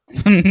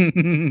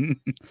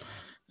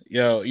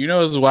Yo, you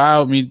know what's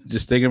wild? Me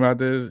just thinking about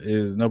this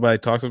is nobody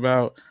talks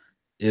about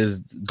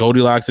is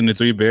Goldilocks and the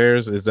Three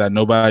Bears. Is that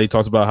nobody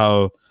talks about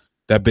how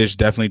that bitch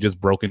definitely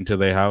just broke into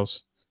their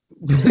house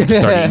and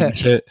just started eating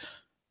shit.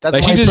 That's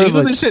Like my she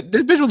privilege. was shit.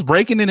 This bitch was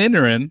breaking and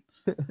entering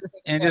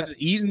and just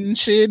eating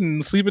shit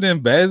and sleeping in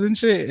beds and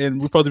shit. And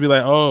we're supposed to be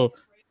like, oh,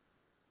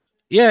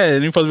 yeah.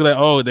 And you're supposed to be like,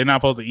 oh, they're not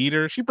supposed to eat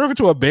her. She broke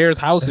into a bear's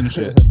house and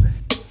shit.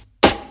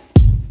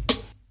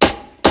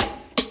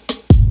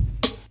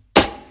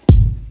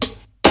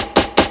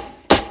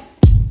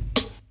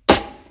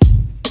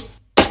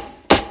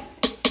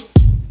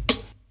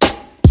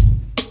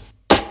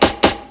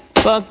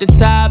 Fuck the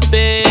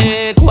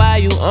topic, why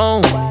you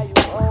on me?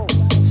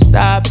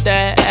 Stop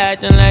that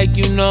acting like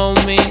you know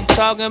me.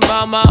 Talking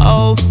about my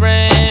old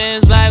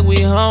friends like we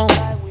home.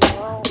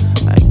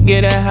 I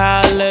get it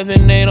how I live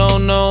and they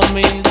don't know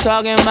me.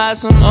 Talking about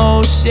some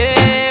old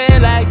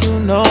shit like you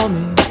know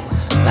me.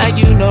 Like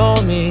you know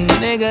me,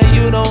 nigga,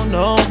 you don't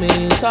know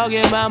me.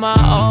 Talking about my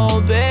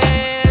old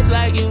bitch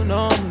like you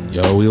know me.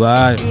 Yo, we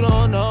live. You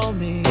don't know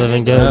me.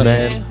 Living good,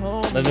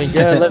 man. Living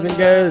good, living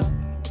good.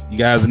 You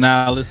guys are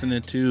now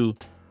listening to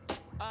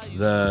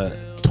the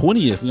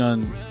 20th. We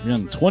on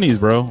the 20s,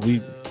 bro.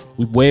 We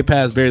way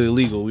past barely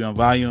legal. We on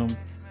volume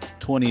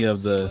 20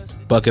 of the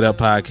Bucket Up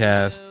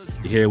podcast.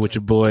 You're here with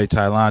your boy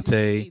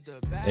Tylante,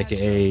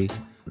 aka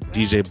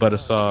DJ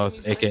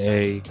Buttersauce,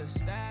 aka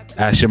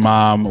Ask Your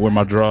Mom Where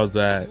My Drawers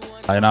At.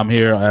 And I'm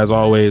here as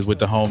always with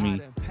the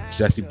homie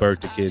Jesse Burke,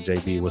 the kid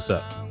JB. What's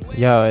up?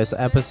 Yo, it's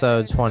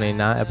episode 20,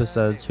 not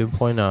episode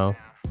 2.0,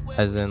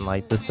 as in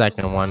like the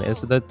second one.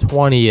 It's the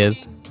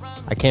 20th.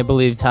 I can't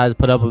believe Ty's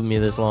put up with me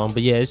this long,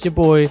 but yeah, it's your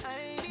boy,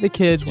 the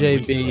kid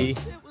JB,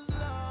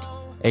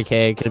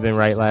 aka could have been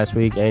right last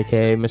week,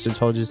 aka Mr.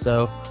 Told You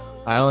So.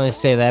 I only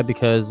say that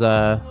because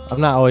I'm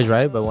not always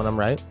right, but when I'm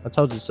right, I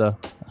told you so.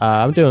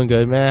 I'm doing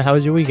good, man. How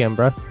was your weekend,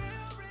 bro?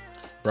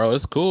 Bro,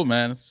 it's cool,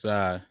 man. It's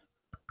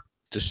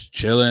just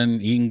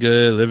chilling, eating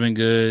good, living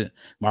good.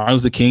 Martin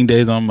Luther King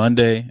Day is on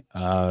Monday,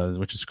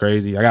 which is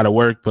crazy. I got to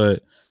work,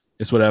 but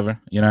it's whatever.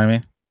 You know what I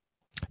mean?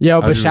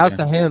 Yo, but shouts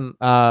to him.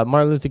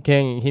 Martin Luther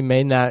King, he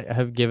may not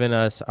have given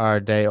us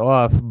our day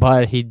off,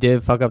 but he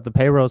did fuck up the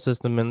payroll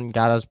system and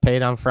got us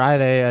paid on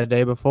Friday a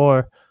day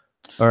before.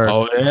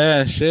 Oh,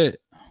 yeah, shit.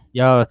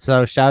 Yo,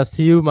 so shouts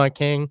to you, my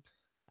king.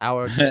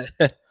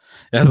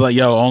 That's like,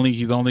 yo,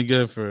 he's only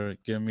good for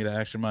giving me the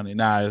extra money.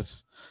 Nah,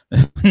 it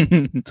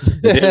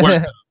didn't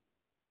work.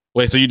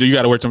 Wait, so you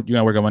got to work? You got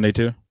to work on Monday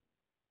too?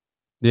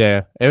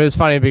 Yeah, it was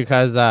funny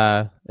because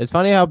it's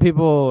funny how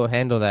people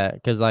handle that.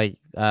 Because like,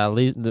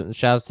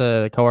 shouts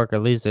to coworker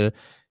Lisa.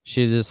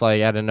 She just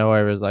like out of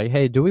nowhere was like,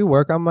 "Hey, do we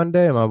work on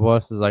Monday?" And my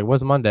boss is like,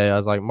 "What's Monday?" I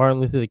was like,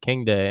 "Martin Luther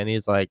King Day," and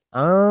he's like,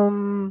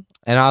 and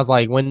I was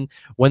like, "When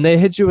they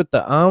hit you with the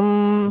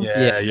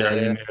yeah, you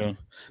already knew."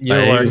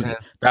 Like,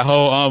 that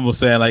whole was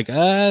saying like,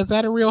 is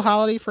that a real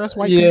holiday for us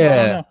white people?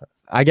 Yeah,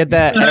 I get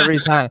that every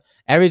time.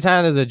 Every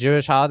time there's a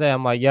Jewish holiday,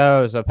 I'm like,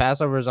 yo, so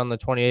Passover is on the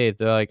 28th.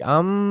 They're like,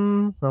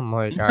 I'm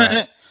like, all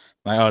right.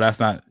 Like, oh, that's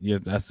not, yeah,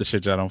 that's the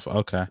shit y'all don't,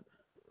 okay.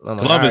 I'm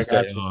Columbus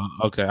like, Day.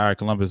 Okay, all right,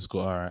 Columbus is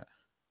cool, all right.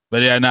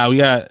 But yeah, now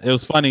it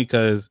was funny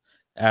because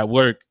at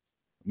work,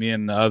 me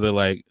and the other,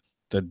 like,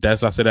 the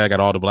desk I sit at, I got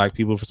all the black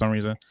people for some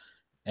reason.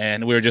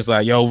 And we were just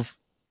like, yo,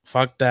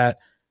 fuck that.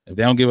 If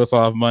they don't give us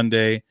off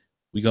Monday,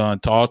 we're going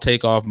to all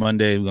take off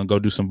Monday. We're going to go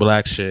do some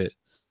black shit.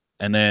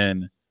 And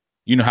then,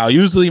 you know how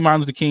usually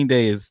Martin Luther King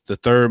Day is the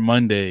third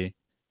Monday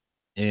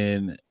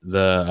in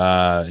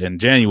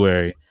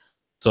January.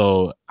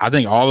 So I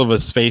think all of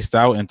us spaced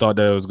out and thought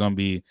that it was going to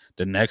be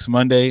the next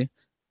Monday,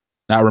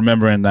 not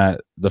remembering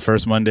that the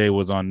first Monday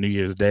was on New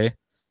Year's Day.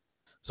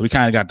 So we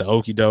kind of got the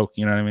okie doke,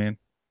 you know what I mean?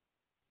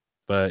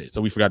 But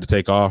so we forgot to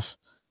take off,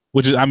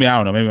 which is, I mean, I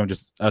don't know. Maybe I'm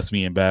just us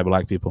being bad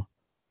black people.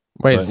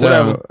 Wait, but so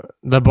whatever.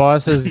 The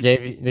bosses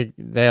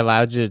they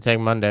allowed you to take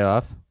Monday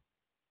off?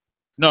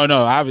 No,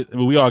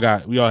 we all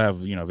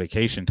have, you know,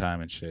 vacation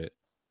time and shit.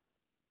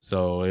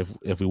 So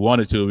if we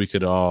wanted to, we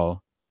could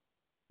all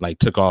like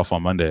took off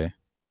on Monday.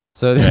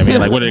 So you know what I mean,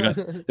 like, what are they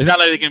gonna? It's not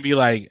like they can be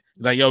like,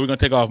 yo, we're gonna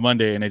take off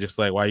Monday, and they just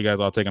like, why are you guys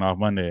all taking off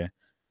Monday? And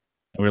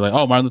we're like,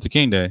 oh, Martin Luther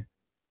King Day,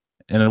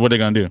 and then what are they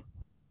gonna do?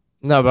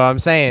 No, but I'm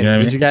saying, you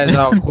know did you guys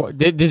all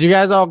did you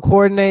guys all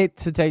coordinate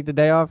to take the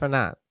day off or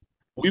not?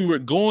 We were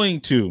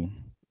going to,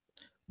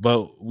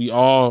 but we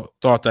all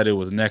thought that it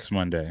was next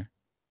Monday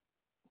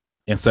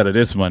instead of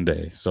this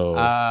Monday. So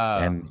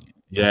and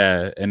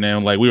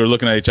then like we were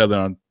looking at each other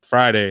on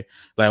Friday,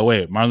 like,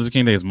 wait, Martin Luther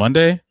King Day is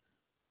Monday?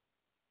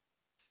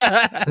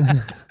 Like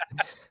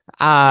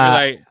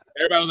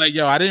everybody was like,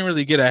 yo, I didn't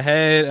really get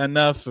ahead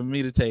enough for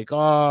me to take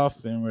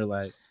off, and we're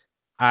like,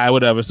 all right,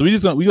 whatever. So we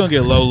gonna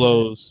get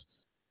Lolo's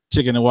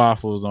chicken and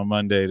waffles on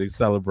Monday to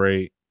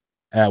celebrate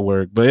at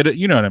work. But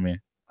you know what I mean.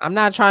 I'm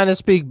not trying to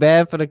speak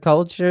bad for the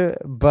culture,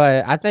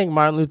 but I think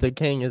Martin Luther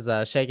King is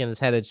shaking his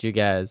head at you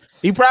guys.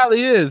 He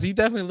probably is. He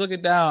definitely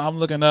looking down. I'm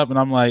looking up, and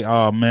I'm like,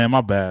 oh man, my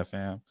bad,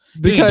 fam.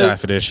 Because he ain't die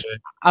for this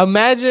shit.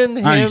 Imagine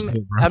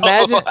him.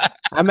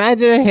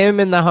 Imagine him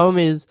and the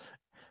homies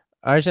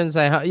Or I shouldn't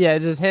say, yeah,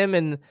 just him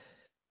and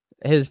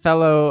his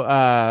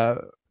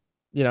fellow,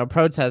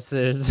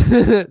 protesters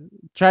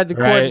tried to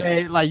Right?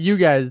 coordinate like you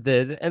guys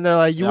did, and they're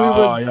like, we were,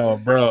 Oh, yo,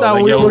 bro. so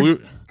Like, we yo, were,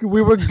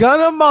 we were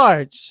gonna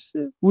march.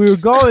 We were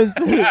going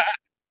to.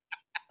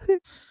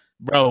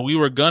 bro, we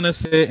were gonna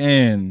sit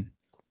in,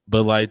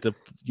 but like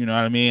you know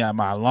what I mean?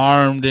 My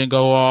alarm didn't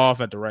go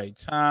off at the right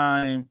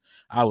time.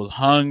 I was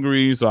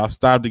hungry, so I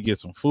stopped to get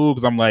some food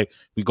because I'm like,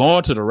 we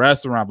going to the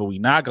restaurant, but we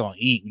not gonna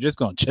eat. We just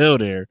gonna chill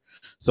there.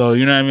 So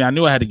you know what I mean? I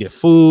knew I had to get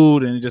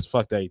food, and it just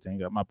fucked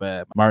everything up. My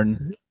bad,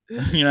 Martin.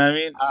 You know what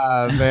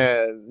I mean?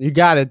 Man, you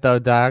got it though,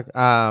 Doc.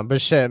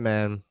 But shit,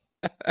 man,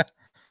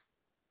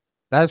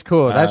 that's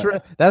cool. That's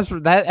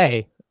that.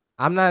 Hey,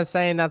 I'm not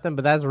saying nothing,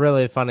 but that's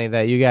really funny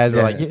that you guys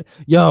were like,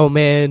 yo,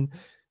 man,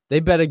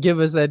 they better give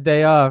us that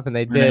day off, and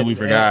they did. And we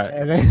forgot.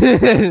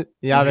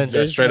 Y'all we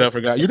just straight up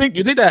forgot. You think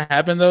that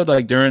happened though?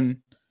 Like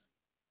during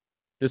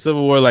the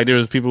Civil War, like there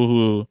was people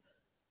who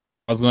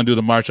I was gonna do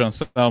the march on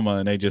Selma,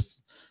 and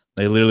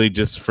they literally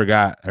just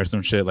forgot or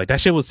some shit. Like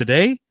that shit was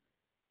today.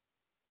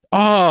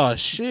 Oh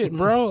shit,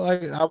 bro!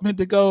 Like I meant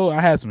to go. I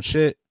had some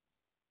shit.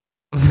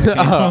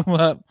 I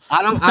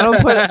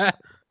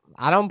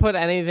don't put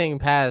anything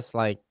past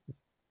like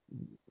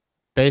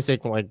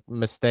basic like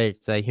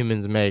mistakes that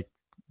humans make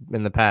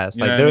in the past.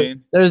 You like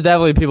there's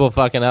definitely people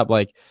fucking up,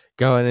 like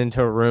going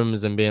into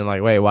rooms and being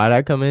like, wait, why'd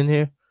I come in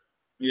here?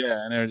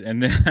 Yeah,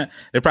 and then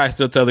they probably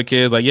still tell the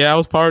kids like, yeah, I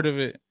was part of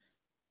it.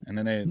 And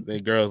then they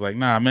girls like,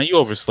 nah, man, you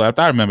overslept.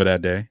 I remember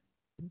that day.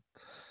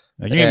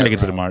 Like, you didn't make it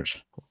to the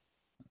march.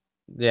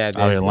 Yeah,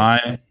 out here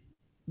lying.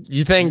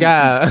 You think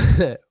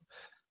but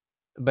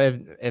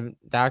if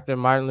Dr.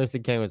 Martin Luther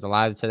King was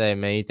alive today,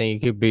 man, you think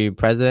he could be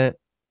president?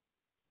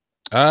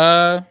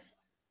 I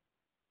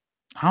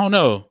don't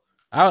know.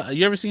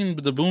 You ever seen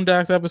the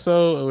Boondocks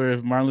episode where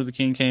if Martin Luther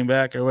King came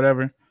back or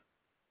whatever?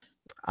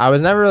 I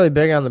was never really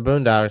big on the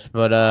Boondocks,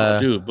 but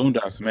dude,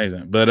 Boondocks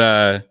amazing.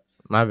 But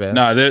my bad.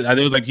 No, it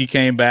was like he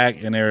came back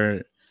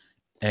and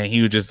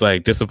he was just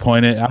like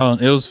disappointed.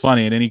 It was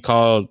funny, and then he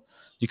called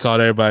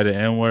everybody the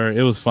N-word.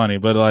 It was funny,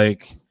 but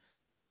like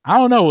I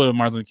don't know what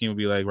Martin Luther King would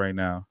be like right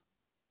now.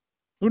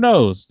 Who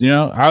knows? You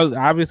know,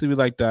 obviously we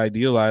like to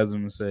idealize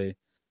him and say,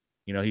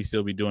 you know, he'd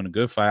still be doing a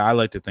good fight. I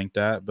like to think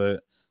that,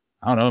 but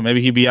I don't know.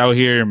 Maybe he'd be out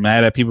here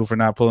mad at people for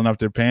not pulling up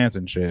their pants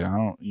and shit.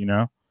 You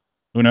know,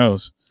 who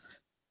knows?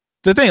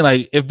 The thing,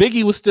 like, if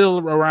Biggie was still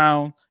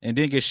around and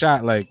didn't get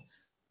shot, like,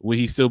 would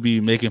he still be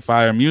making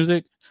fire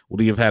music?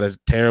 Would he have had a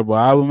terrible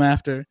album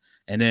after?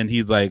 And then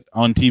he's like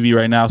on TV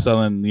right now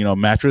selling, you know,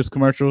 mattress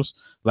commercials.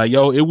 Like,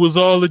 yo, it was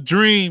all a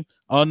dream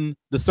on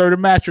the certain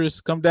mattress.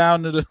 Come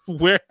down to the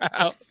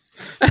warehouse.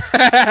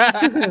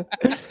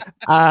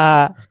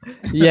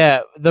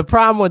 Yeah. The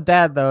problem with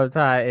that though,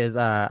 Ty, is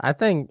I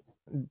think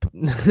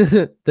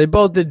they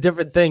both did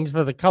different things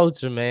for the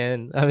culture,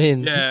 man. I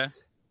mean, yeah.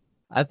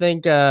 I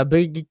think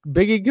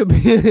Biggie could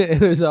be it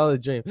was all a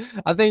dream.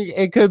 I think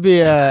it could be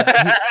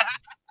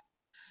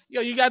Yo,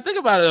 you gotta think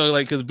about it though,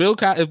 like, because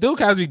if Bill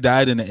Cosby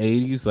died in the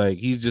 80s, like,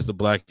 he's just a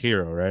black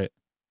hero, right?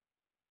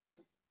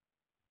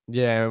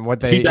 Yeah, and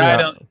what if he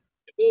died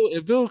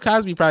if Bill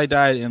Cosby probably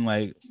died in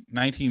like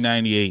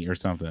 1998 or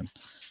something,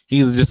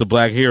 he's just a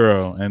black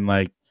hero, and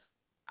like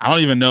I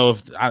don't even know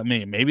if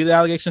maybe the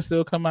allegations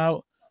still come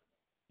out.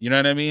 You know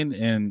what I mean?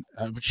 And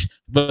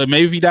but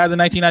maybe if he died in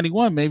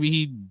 1991, maybe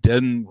he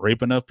didn't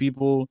rape enough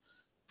people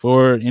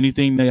for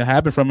anything that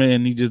happened from it,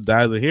 and he just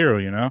dies a hero.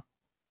 You know?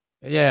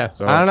 Yeah.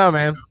 So, I don't know,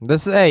 man.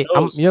 This is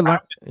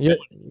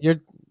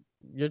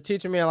you're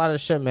teaching me a lot of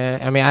shit,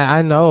 man. I mean,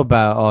 I know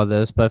about all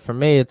this, but for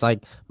me, it's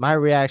like my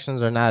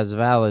reactions are not as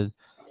valid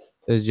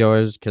as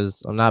yours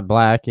because I'm not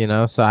black, you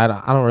know. So I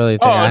don't really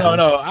think.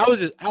 No.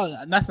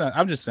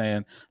 I'm just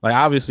saying. Like,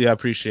 obviously, I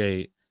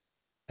appreciate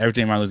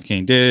everything Martin Luther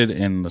King did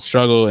and the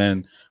struggle,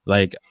 and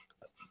like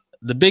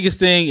the biggest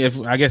thing,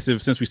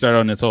 since we started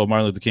on this whole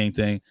Martin Luther King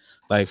thing,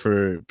 like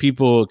for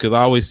people, because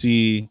I always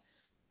see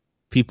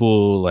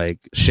people like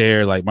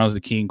share like Martin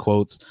Luther King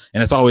quotes,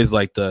 and it's always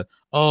like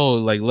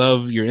like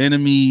love your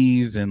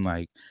enemies and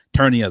like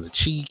turn the other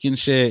cheek and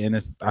shit, and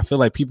I feel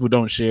like people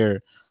don't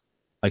share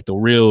like the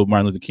real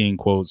Martin Luther King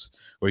quotes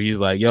where he's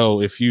like, yo,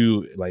 if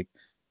you like,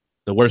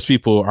 the worst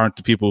people aren't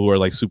the people who are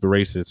like super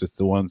racist, it's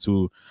the ones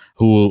who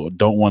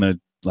don't want to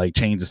like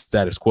change the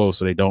status quo,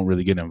 so they don't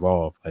really get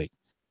involved. Like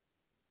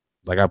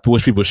I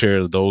wish people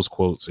share those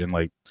quotes, and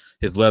like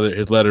his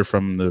letter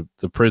from the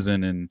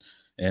prison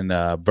in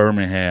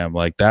Birmingham,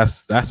 like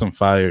that's some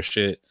fire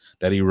shit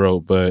that he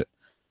wrote. But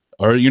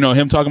or you know,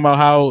 him talking about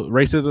how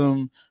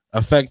racism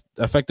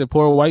affected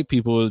poor white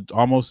people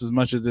almost as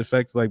much as it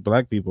affects like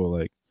black people.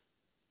 Like,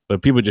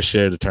 but people just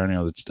share the turning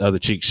of the other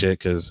cheek shit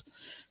because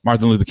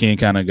Martin Luther King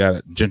kind of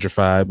got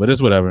gentrified, but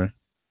it's whatever.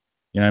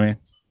 You know what I mean?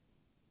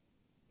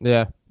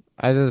 Yeah.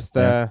 I just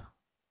but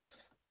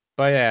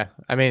yeah,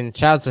 I mean,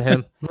 shout to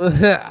him.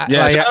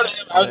 Yeah, shout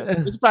to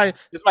him. This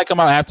might come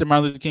out after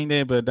Martin Luther King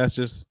Day, but that's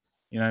just,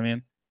 you know what I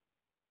mean?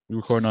 We're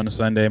recording on a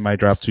Sunday, might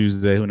drop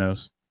Tuesday, who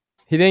knows?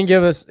 He didn't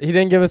give us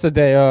a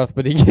day off,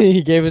 but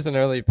he gave us an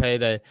early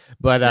payday.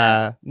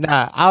 But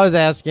nah, I was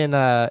asking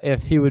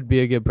if he would be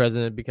a good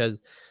president because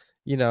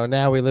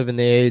now we live in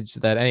the age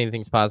that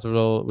anything's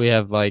possible. We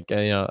have like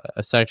a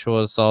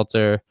sexual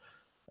assaulter.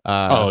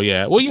 Oh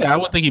yeah, well yeah, I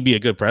would think he'd be a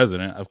good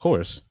president, of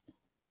course.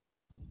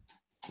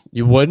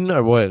 You wouldn't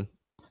or would?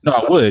 No,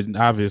 I would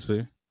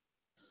obviously.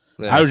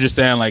 Yeah. I was just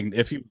saying, like,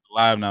 if he was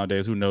alive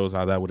nowadays, who knows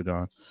how that would have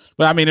gone.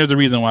 But I mean, there's a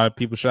reason why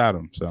people shot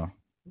him. So,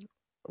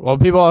 well,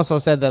 people also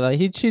said that like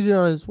he cheated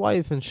on his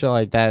wife and shit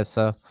like that.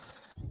 So,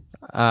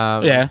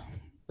 yeah,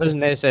 there's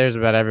naysayers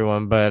about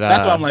everyone, but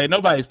that's why I'm like,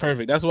 nobody's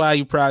perfect. That's why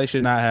you probably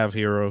should not have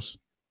heroes.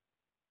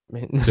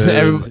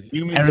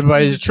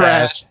 Everybody's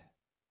trash.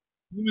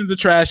 Humans are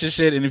trash and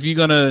shit. And if you're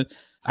gonna,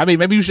 I mean,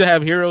 maybe you should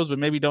have heroes, but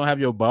maybe don't have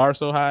your bar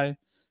so high.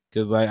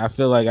 Because like I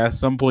feel like at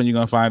some point you're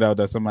gonna find out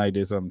that somebody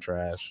did something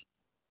trash.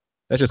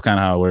 That's just kind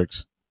of how it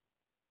works.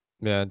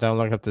 Yeah, don't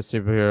look up the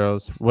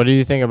superheroes. What do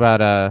you think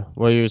about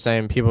what you were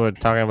saying? People were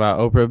talking about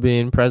Oprah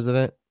being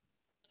president.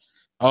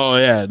 Oh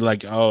yeah,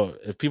 like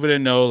if people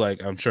didn't know,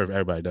 like I'm sure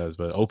everybody does,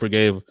 but Oprah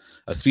gave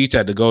a speech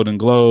at the Golden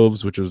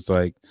Globes, which was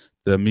like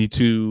the Me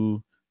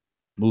Too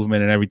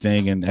movement and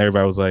everything, and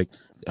everybody was like,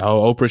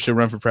 "Oh, Oprah should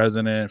run for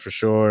president for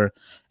sure."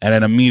 And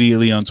then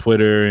immediately on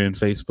Twitter and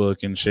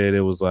Facebook and shit,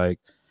 it was like,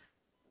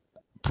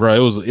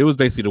 bro, it was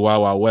basically the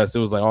Wild Wild West. It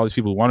was like all these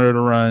people wanted her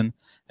to run,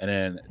 and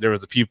then there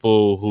was the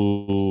people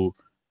who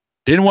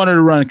didn't want her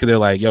to run because they're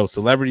like, "Yo,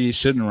 celebrities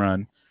shouldn't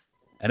run."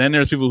 And then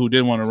there's people who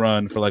didn't want to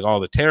run for like all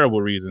the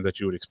terrible reasons that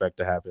you would expect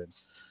to happen,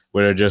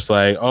 where they're just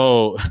like,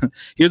 "Oh,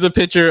 here's a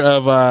picture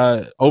of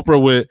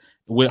Oprah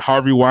with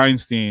Harvey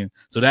Weinstein,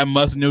 so that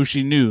must know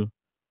she knew."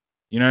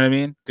 You know what I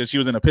mean? Because she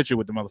was in a picture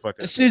with the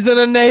motherfucker. She's an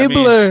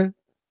enabler. I mean,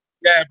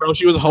 yeah, bro,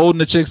 she was holding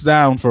the chicks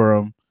down for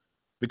him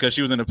because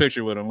she was in a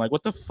picture with him. Like,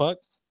 what the fuck?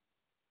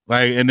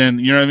 Like, and then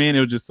you know what I mean?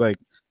 It was just like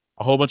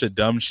a whole bunch of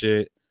dumb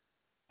shit.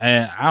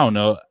 And I don't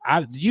know.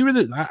 I'm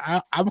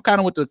kind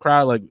of with the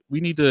crowd. Like, we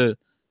need to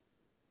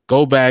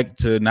go back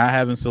to not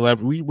having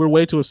celebrity. We're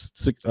way too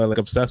like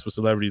obsessed with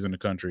celebrities in the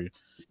country.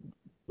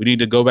 We need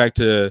to go back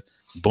to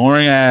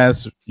boring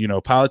ass,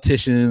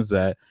 politicians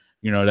that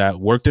that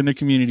worked in the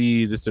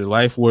community. It's their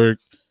life work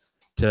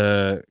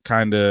to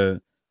kind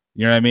of,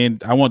 you know what I mean?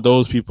 I want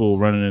those people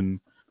running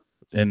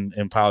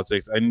in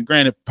politics. And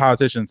granted,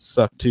 politicians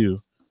suck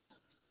too.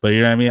 But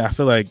you know what I mean? I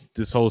feel like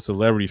this whole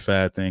celebrity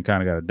fad thing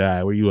kind of got to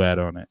die. Where you at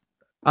on it?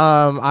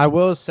 I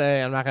will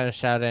say I'm not gonna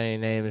shout any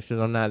names because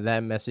I'm not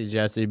that messy,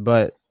 Jesse.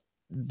 But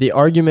the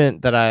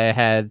argument that I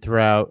had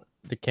throughout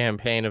the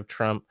campaign of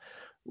Trump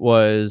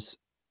was,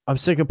 I'm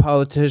sick of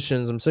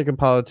politicians.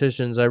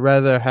 I'd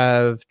rather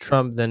have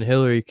Trump than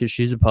Hillary because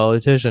she's a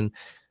politician.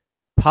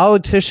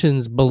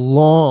 Politicians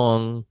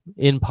belong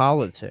in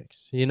politics,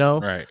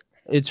 Right.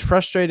 It's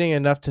frustrating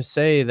enough to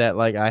say that,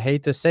 like, I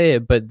hate to say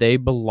it, but they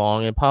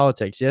belong in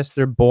politics. Yes,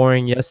 they're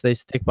boring. Yes, they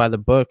stick by the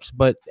books.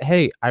 But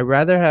hey, I'd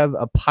rather have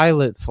a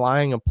pilot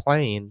flying a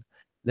plane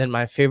than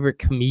my favorite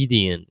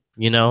comedian,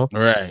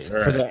 Right.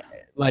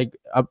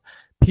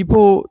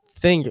 People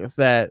think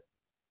that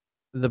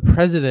the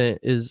president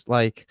is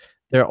like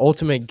their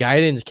ultimate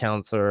guidance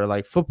counselor,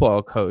 like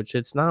football coach.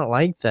 It's not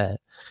like that.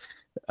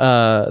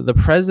 The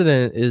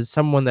president is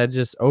someone that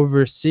just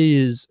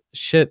oversees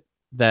shit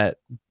that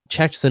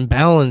checks and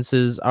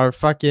balances our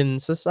fucking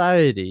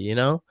society,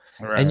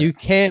 Right. And you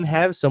can't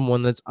have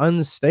someone that's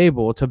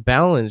unstable to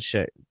balance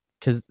shit,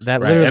 because that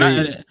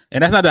literally.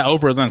 And that's not that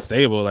Oprah is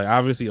unstable. Like,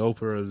 obviously,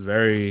 Oprah is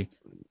very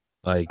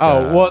like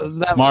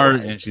smart,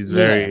 and she's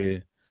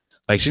very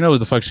like, she knows what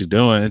the fuck she's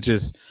doing. It's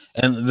just,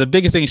 and the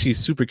biggest thing, she's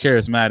super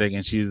charismatic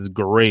and she's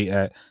great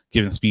at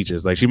giving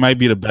speeches. Like, she might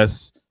be the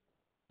best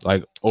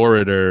like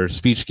orator,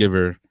 speech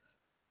giver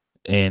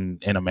in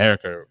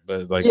America,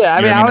 but like, yeah,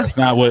 I mean, that's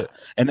not what,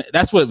 and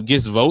that's what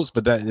gets votes.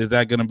 But is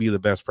that going to be the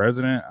best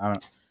president? I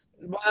don't.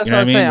 Well, that's what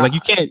I mean. Like,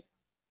 you can't.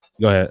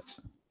 Go ahead.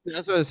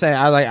 That's what I was saying.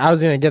 I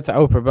was gonna get to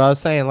Oprah, but I was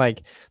saying,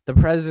 like, the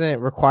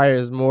president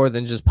requires more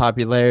than just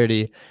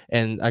popularity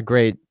and a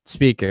great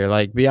speaker.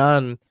 Like,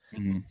 beyond,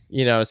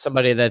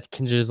 somebody that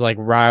can just like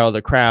rile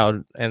the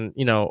crowd. And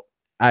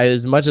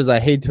as much as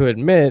I hate to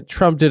admit,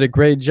 Trump did a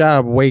great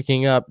job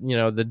waking up,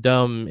 the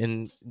dumb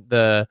and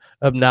the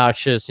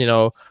obnoxious,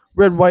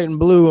 red, white, and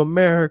blue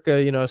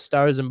America,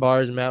 stars and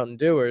bars, Mountain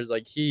Dewers.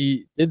 Like,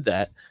 he did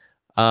that.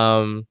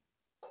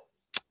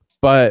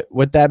 But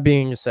with that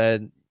being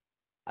said,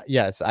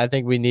 yes, I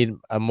think we need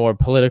a more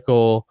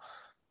political,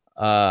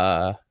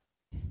 more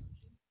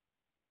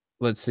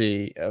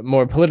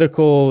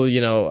political,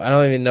 I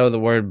don't even know the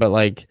word, but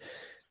like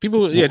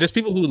people, just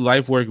people who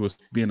life work was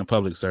being a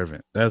public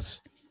servant.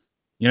 That's,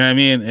 you know what I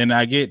mean? And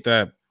I get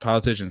that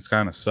politicians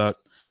kind of suck.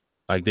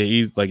 Like,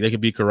 they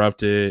could be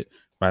corrupted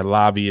by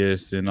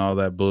lobbyists and all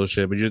that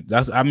bullshit. But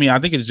I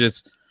think it's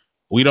just,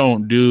 we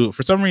don't do,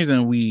 for some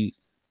reason, we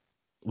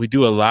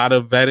do a lot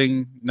of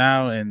vetting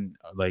now, and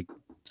like,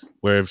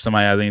 where if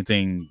somebody has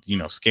anything,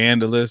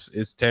 scandalous,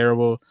 it's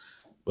terrible.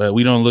 But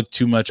we don't look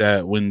too much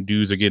at when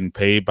dudes are getting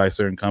paid by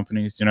certain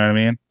companies. You know what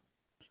I mean?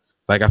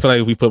 Like, I feel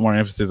like if we put more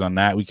emphasis on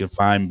that, we can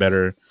find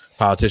better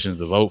politicians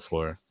to vote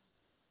for.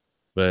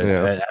 But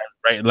Yeah.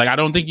 right, like I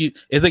don't think you.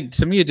 It's like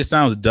to me, it just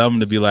sounds dumb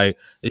to be like,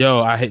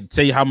 "Yo,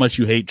 say how much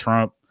you hate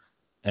Trump,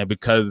 and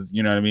because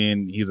you know what I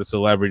mean, he's a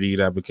celebrity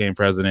that became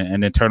president,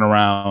 and then turn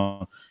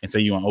around and say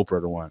you want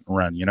Oprah to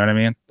run." You know what I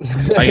mean?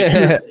 Like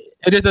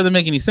it just doesn't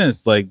make any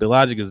sense. Like the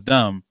logic is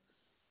dumb.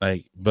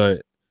 Like,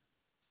 but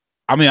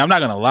I mean, I'm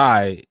not gonna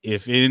lie.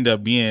 If it ended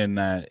up being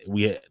that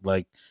we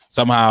like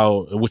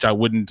somehow, which I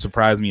wouldn't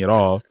surprise me at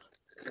all,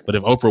 but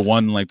if Oprah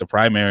won like the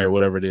primary or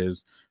whatever it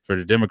is for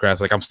the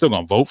Democrats, like I'm still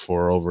gonna vote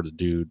for her over the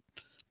dude.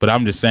 But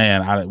I'm just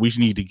saying, we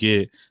need to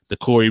get the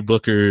Cory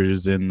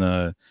Bookers and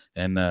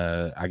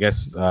I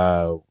guess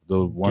the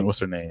one,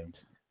 what's her name?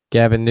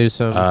 Gavin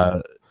Newsom.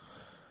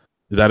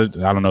 Is that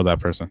I don't know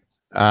that person.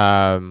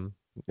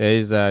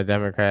 He's a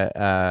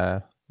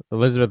Democrat.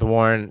 Elizabeth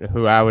Warren,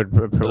 who I would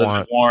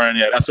want. Warren,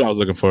 yeah, that's what I was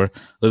looking for.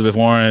 Elizabeth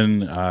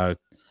Warren,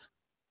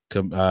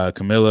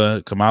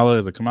 Kamala,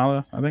 is it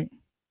Kamala? I think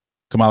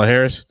Kamala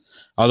Harris.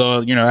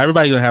 Although, you know,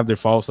 everybody's gonna have their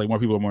faults. Like more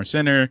people are more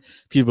center.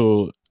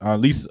 People, at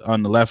least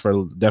on the left, are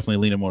definitely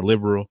leaning more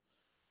liberal.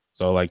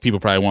 So like people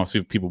probably want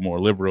people more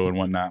liberal and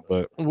whatnot.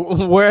 But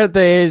we're at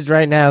the age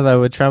right now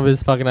though, with Trump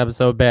is fucking up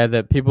so bad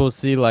that people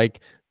see like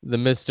the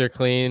Mr.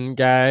 Clean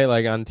guy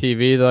like on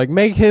TV. They're like,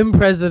 make him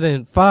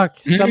president. Fuck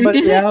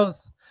somebody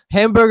else.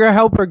 Hamburger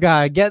helper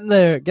guy, get in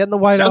the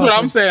White House. That's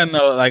what I'm saying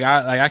though. Like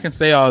I can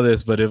say all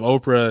this, but if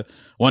Oprah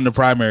won the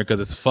primary because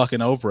it's fucking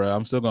Oprah,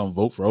 I'm still gonna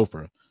vote for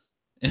Oprah.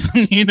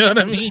 You know what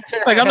I mean?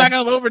 Like I'm not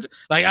gonna vote for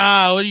what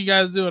are you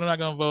guys doing? I'm not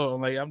gonna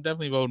vote. I'm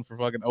definitely voting for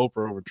fucking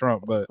Oprah over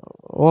Trump. But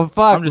well,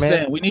 fuck, I'm just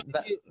saying we need.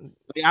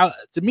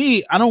 To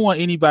me, I don't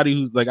want anybody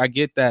who's like. I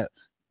get that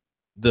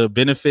the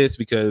benefits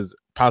because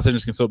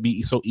politicians can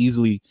be so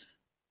easily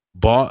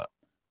bought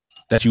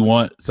that you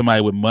want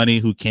somebody with money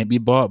who can't be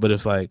bought. But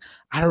it's like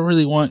I don't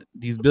really want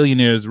these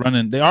billionaires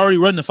running. They already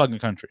run the fucking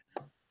country.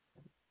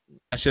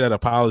 That shit at a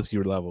policy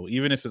level,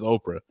 even if it's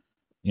Oprah.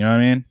 You know what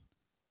I mean?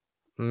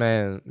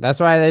 Man, that's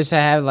why they should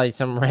have like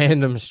some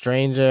random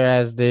stranger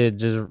ass dude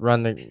just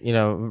run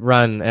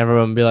run.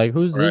 Everyone be like,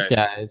 "Who's this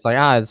guy?" It's like,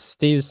 it's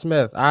Steve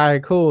Smith. All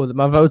right, cool.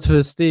 My vote's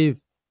for Steve.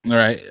 All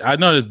right, I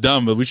know it's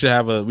dumb, but we should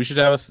have a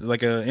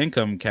like an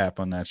income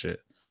cap on that shit.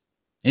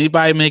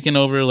 Anybody making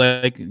over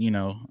like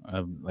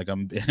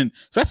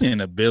especially in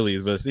the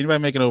billies, but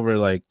anybody making over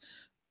like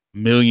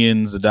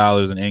millions of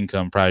dollars in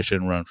income probably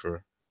shouldn't run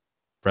for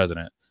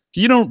president.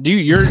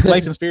 Your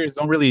life experience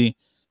don't really.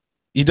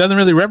 He doesn't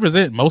really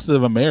represent most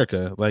of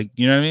America. Like,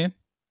 you know what I mean?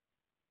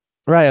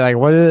 Right.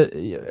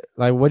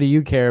 Like, what do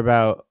you care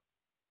about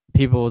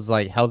people's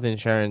like health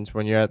insurance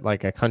when you're at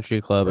like a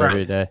country club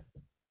every day?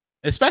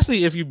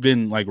 Especially if you've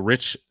been like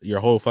rich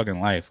your whole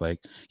fucking life. Like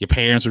your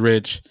parents are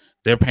rich,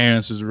 their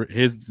parents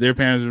their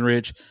parents are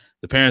rich,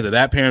 the parents of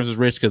that parents is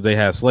rich because they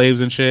have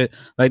slaves and shit.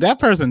 Like that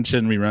person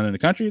shouldn't be running the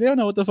country. They don't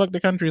know what the fuck the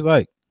country's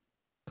like.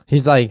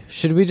 He's like,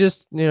 should we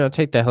just,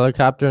 take the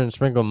helicopter and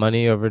sprinkle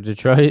money over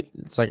Detroit?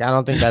 It's like, I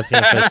don't think that's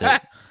going to fix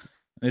it.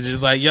 It's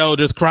just like, yo,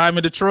 there's crime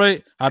in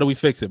Detroit. How do we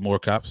fix it? More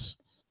cops.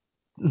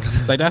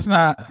 It's like, that's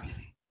not,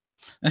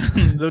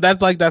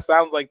 that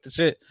sounds like the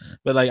shit.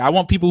 But like, I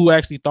want people who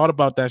actually thought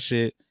about that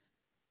shit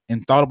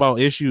and thought about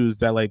issues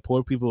that like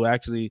poor people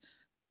actually,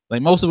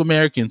 like most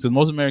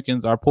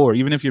Americans are poor.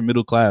 Even if you're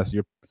middle class,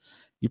 you're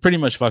pretty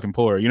much fucking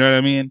poor. You know what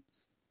I mean?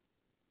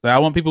 Like, I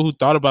want people who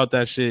thought about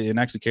that shit and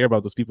actually care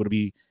about those people to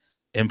be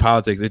in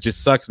politics. It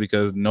just sucks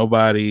because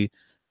nobody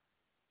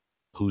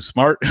who's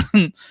smart,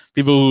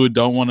 people who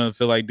don't want to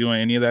feel like doing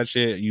any of that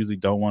shit, usually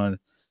don't want to.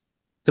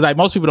 Because like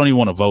most people don't even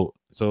want to vote.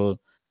 So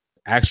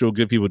actual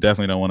good people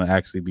definitely don't want to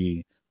actually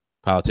be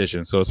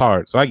politicians. So it's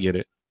hard. So I get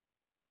it.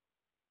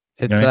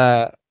 It's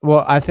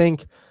well, I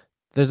think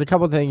there's a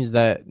couple things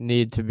that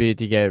need to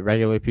get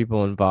regular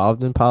people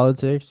involved in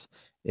politics.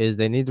 Is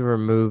they need to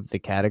remove the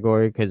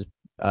category because.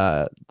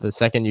 The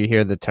second you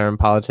hear the term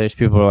politics,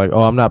 people are like,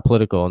 "Oh, I'm not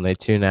political," and they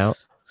tune out.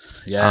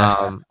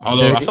 Yeah.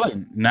 Although I feel like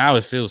now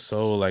it feels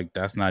so like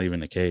that's not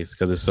even the case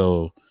because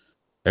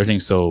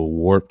everything's so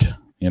warped.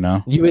 You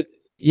know.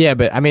 Yeah,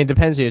 but I mean, it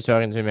depends who you're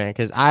talking to, man.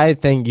 Because I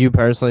think you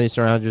personally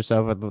surround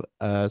yourself with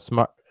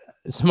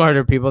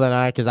smarter people than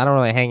I. Because I don't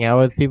really hang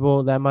out with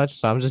people that much,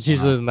 so I'm just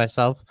usually with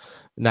myself.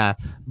 Nah,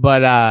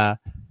 but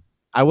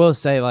I will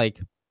say like,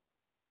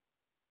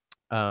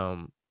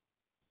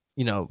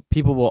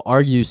 people will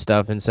argue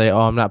stuff and say,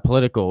 "Oh, I'm not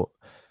political."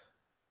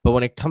 But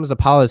when it comes to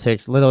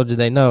politics, little do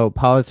they know,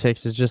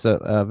 politics is just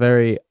a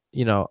very,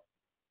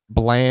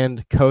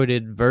 bland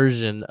coded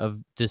version of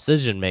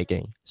decision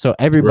making. So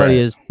everybody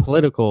is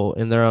political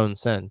in their own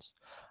sense.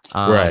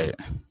 Right.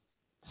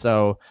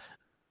 So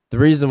the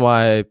reason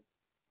why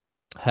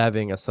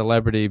having a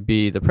celebrity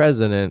be the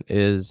president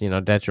is,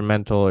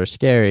 detrimental or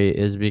scary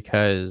is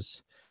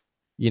because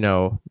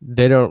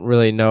they don't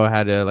really know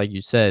how to, like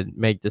you said,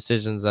 make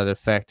decisions that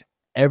affect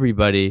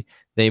everybody.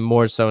 They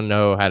more so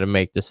know how to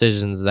make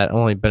decisions that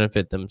only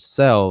benefit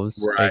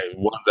themselves. Right.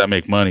 Ones that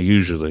make money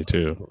usually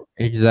too.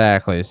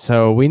 Exactly.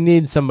 So we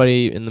need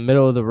somebody in the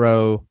middle of the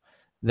row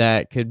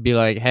that could be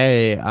like,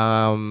 hey,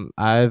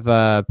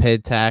 I've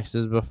paid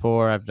taxes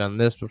before, I've done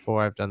this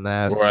before, I've done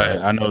that. Right.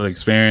 But I know the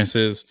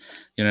experiences.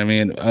 You know what I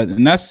mean?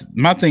 And that's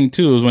my thing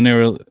too. Is when they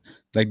were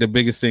like the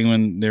biggest thing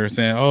when they were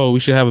saying, "Oh, we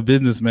should have a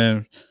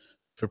businessman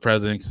for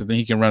president, so then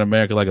he can run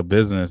America like a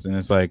business." And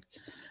it's like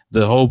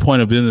the whole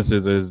point of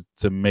businesses is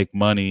to make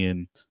money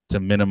and to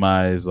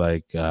minimize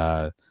like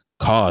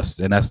costs,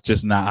 and that's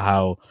just not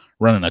how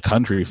running a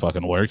country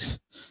fucking works.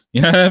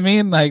 You know what I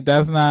mean? Like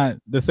that's not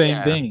the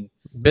same thing.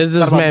 It's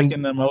not about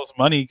making the most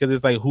money because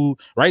it's like who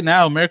right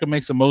now America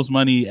makes the most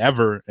money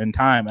ever in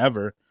time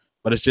ever,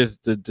 but it's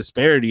just the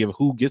disparity of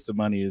who gets the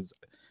money is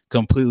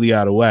completely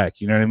out of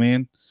whack. You know what I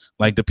mean?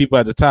 Like the people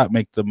at the top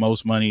make the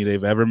most money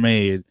they've ever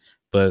made,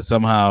 but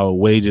somehow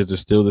wages are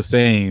still the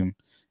same,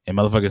 and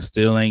motherfuckers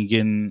still ain't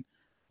getting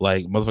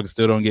like motherfuckers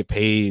still don't get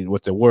paid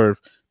what they're worth.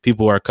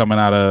 People are coming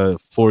out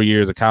of 4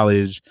 years of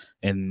college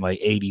and like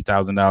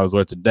 $80,000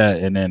 worth of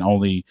debt, and then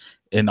only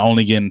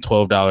getting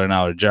 $12 an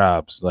hour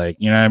jobs. Like,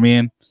 you know what I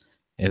mean?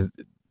 Is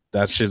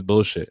that shit's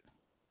bullshit.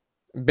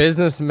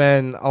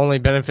 Businessmen only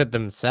benefit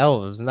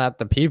themselves, not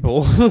the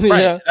people. Right.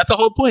 Yeah. That's the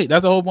whole point.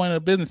 That's the whole point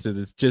of businesses.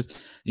 It's just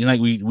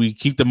like we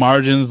keep the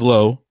margins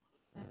low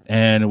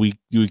and we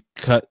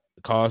cut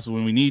costs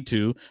when we need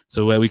to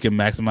so that we can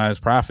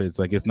maximize profits.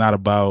 Like it's not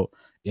about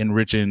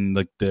enriching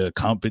like the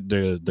company,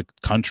 the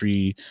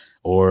country,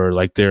 or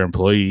like their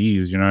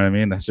employees. You know what I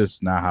mean? That's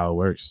just not how it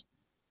works.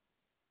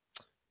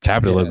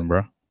 Capitalism,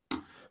 bro.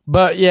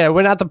 But yeah,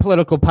 we're not the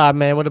political pod,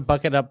 man. We're the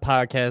Bucket Up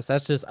podcast.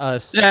 That's just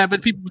us. Yeah,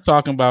 but people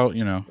talking about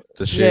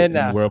the shit in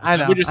the world. I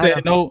know. We're just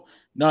saying no.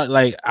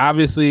 Like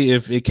obviously,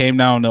 if it came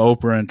down to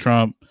Oprah and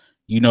Trump,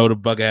 the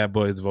Buckhead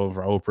boys vote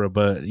for Oprah.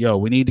 But yo,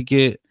 we need to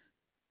get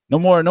no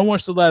more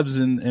celebs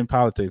in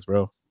politics,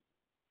 bro.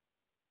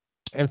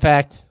 In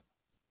fact,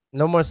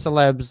 no more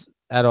celebs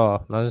at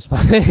all. No, just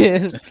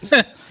playing.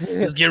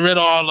 Just get rid of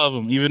all of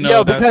them, even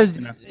though because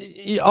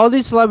all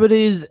these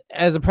celebrities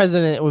as a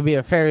president would be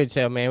a fairy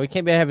tale, man. We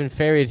can't be having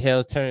fairy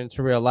tales turn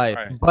into real life.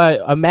 Right.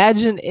 But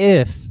imagine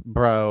if,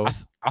 bro.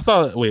 I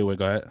thought. Wait,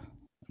 go ahead.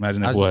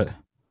 Imagine if what?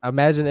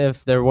 Imagine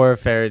if there were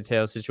fairy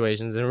tale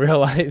situations in real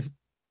life.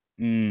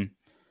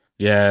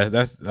 Yeah,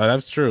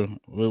 that's true.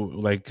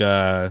 Like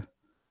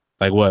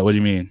what? What do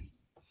you mean?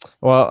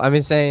 Well, I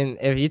mean, saying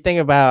if you think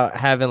about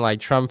having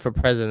like Trump for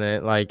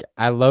president, like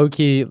I low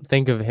key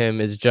think of him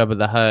as Jabba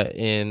the Hutt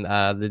in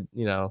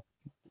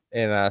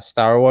in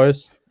Star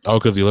Wars. Oh,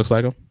 because he looks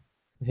like him.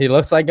 He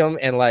looks like him,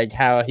 and like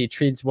how he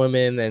treats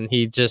women, and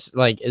he just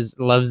like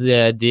loves the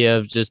idea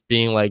of just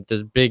being like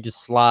this big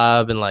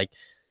slob and like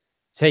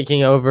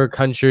taking over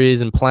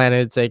countries and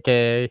planets,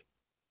 aka.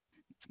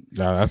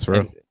 No, that's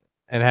real.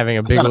 And having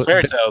a big not a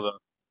fairy tale though.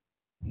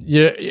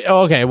 Yeah.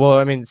 Okay. Well,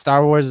 I mean,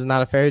 Star Wars is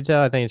not a fairy tale.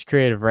 I think it's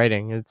creative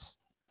writing. It's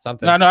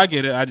something. No, I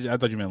get it. I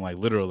thought you meant like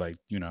literal, like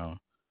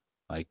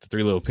like the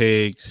Three Little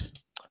Pigs.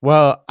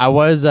 Well, I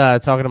was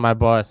talking to my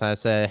boss, and I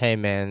said, "Hey,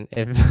 man,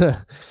 if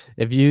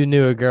if you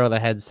knew a girl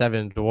that had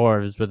 7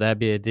 dwarves, would that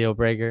be a deal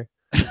breaker?"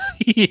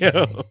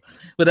 Yo,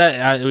 but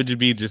that it would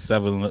be just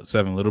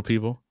seven little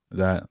people. Is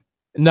that?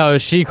 No,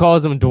 she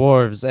calls them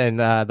dwarves, and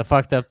the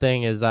fucked up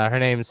thing is her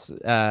name's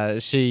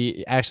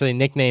she actually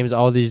nicknames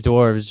all these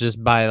dwarves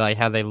just by like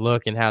how they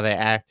look and how they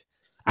act.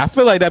 I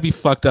feel like that'd be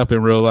fucked up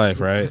in real life,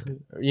 right?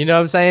 You know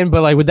what I'm saying?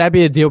 But like, would that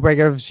be a deal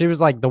breaker if she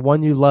was like the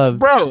one you loved?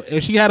 Bro,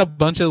 if she had a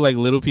bunch of like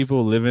little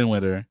people living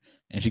with her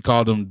and she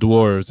called them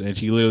dwarves and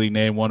she literally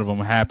named one of them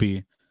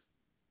Happy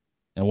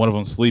and one of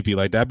them Sleepy,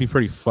 like that'd be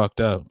pretty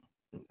fucked up.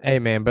 Hey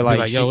man, but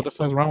like yo, what the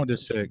fuck's wrong with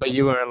this chick? But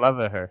you were in love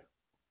with her.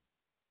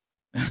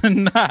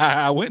 Nah,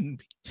 I wouldn't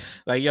be.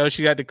 Like, yo,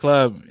 she at the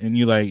club and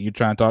you're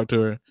trying to talk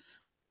to her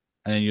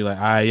and you're like,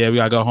 all right, yeah, we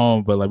gotta go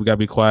home, but like we gotta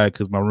be quiet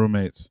because my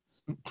roommates.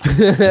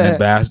 And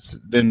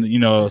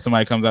then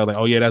somebody comes out like,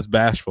 oh yeah, that's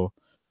bashful.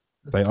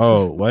 It's like,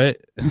 oh, what?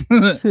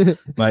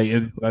 Like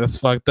that's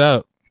fucked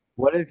up.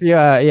 What if you're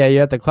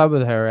at the club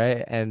with her,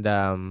 right?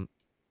 And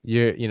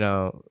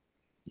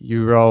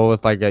you roll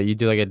with you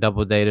do like a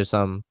double date or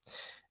something,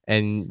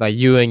 and like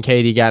you and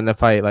Katie got in a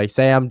fight. Like,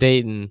 say I'm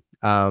dating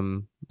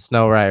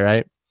Snow White,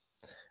 right?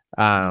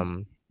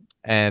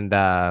 And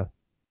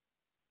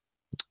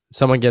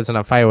someone gets in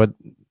a fight with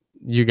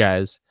you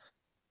guys.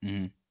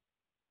 Mm-hmm.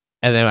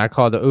 And then I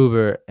call the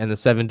Uber, and the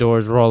 7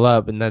 doors roll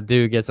up, and that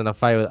dude gets in a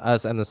fight with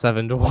us and the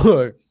 7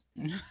 doors.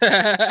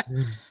 Like,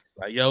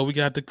 yo, we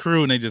got the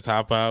crew, and they just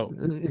hop out.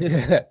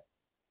 Yeah.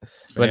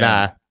 But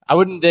nah, I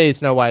wouldn't date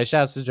Snow White.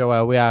 Shouts to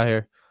Joelle. We out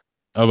here.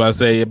 I was about to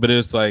say, but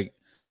it's like,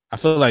 I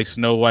feel like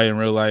Snow White in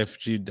real life,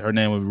 her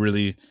name would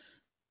really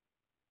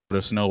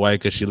put Snow White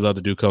because she loved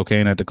to do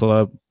cocaine at the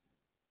club.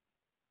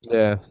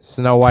 Yeah,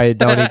 Snow White,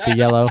 don't eat the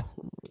yellow.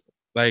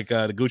 Like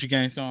the Gucci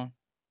Gang song.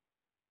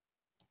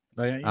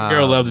 Like, your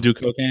girl loves to do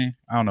cocaine.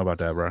 I don't know about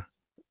that, bro.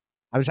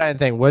 I'm trying to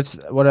think.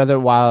 What other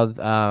wild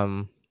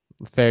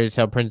fairy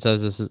tale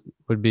princesses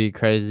would be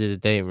crazy to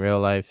date in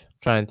real life? I'm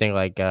trying to think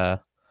like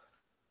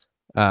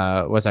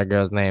what's that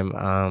girl's name?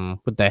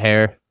 With the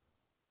hair.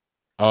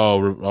 Oh,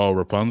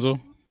 Rapunzel.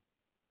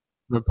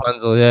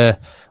 Rapunzel, yeah.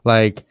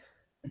 Like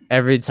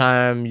every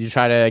time you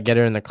try to get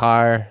her in the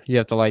car, you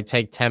have to like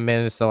take 10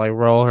 minutes to like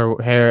roll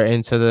her hair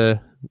into the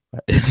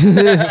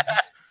into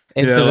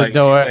the like she's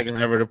door. taking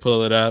forever to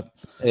pull it up.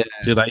 Yeah.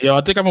 She's like, yo,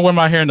 I think I'm gonna wear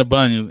my hair in the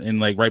bun, and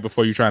like right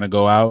before you're trying to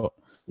go out.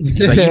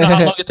 She's like, you know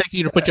how long it takes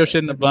you to put your shit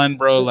in the bun,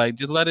 bro? Like,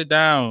 just let it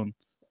down.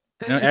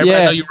 You know,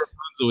 everybody know you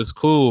Rapunzel. It's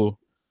cool.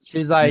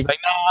 She's like, no,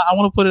 I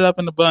want to put it up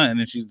in the bun, and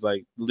then she's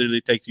like,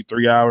 literally takes you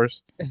 3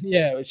 hours.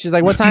 yeah. She's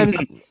like, what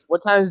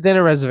time's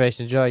dinner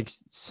reservations? You're like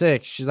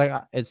 6. She's like,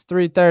 it's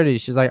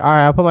 3:30. She's like, all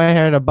right, I'll put my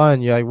hair in a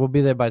bun. You're like, we'll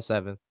be there by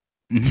 7.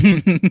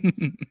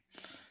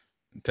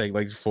 Take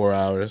like 4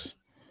 hours.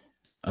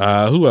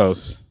 Who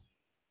else?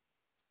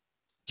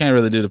 Can't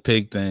really do the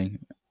pig thing.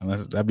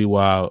 That'd be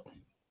wild.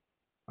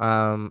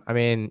 I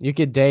mean, you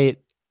could date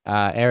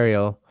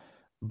Ariel,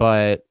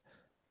 but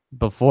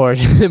before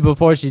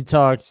she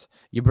talks,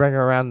 you bring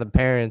her around the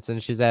parents, and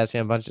they're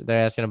asking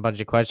a bunch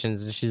of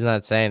questions, and she's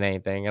not saying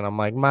anything. And I'm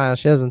like, man,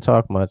 she doesn't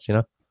talk much, you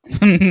know.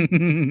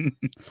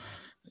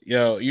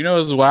 Yo, you know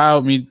what's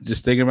wild? Me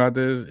just thinking about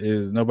this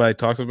is nobody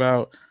talks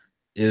about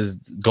is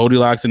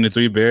Goldilocks and the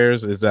Three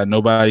Bears. Is that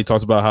nobody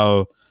talks about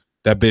how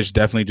that bitch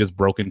definitely just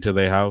broke into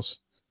their house,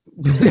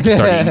 and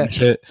started eating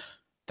shit.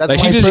 That's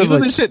like she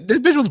was shit. This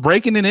bitch was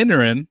breaking and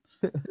entering,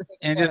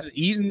 and just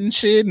eating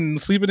shit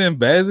and sleeping in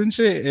beds and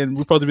shit. And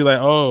we're supposed to be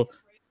like, oh,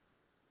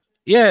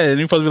 yeah, and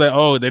you're supposed to be like,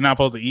 oh, they're not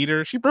supposed to eat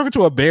her. She broke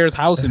into a bear's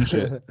house and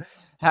shit.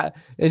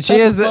 And she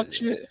has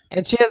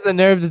the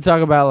nerve to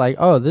talk about like,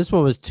 oh, this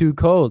one was too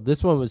cold,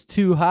 this one was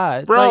too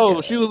hot. Bro,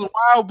 like, she was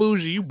wild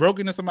bougie. You broke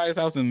into somebody's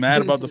house and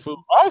mad about the food.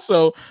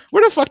 Also,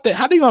 where the fuck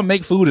how do you gonna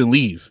make food and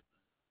leave?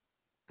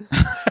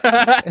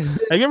 Have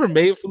you ever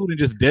made food and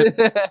just dipped?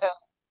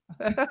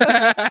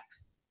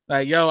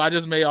 Like, yo, I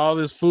just made all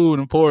this food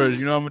and porridge.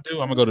 You know what I'm gonna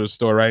do? I'm gonna go to the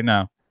store right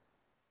now.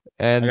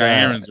 And I got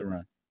errands to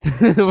run.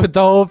 With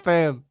the whole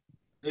fam.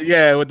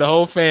 Yeah, with the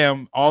whole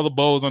fam, all the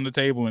bowls on the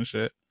table and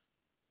shit.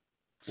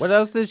 What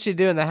else did she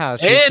do in the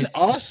house?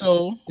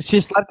 Also,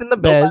 she slept in the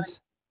beds.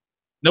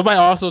 Nobody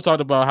also talked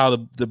about how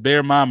the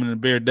bear mom and the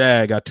bear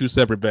dad got 2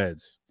 separate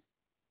beds.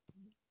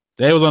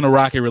 They was on a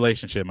rocky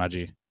relationship, my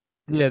G.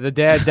 Yeah, the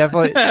dad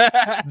definitely.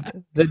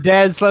 the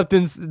dad slept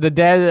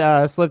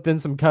in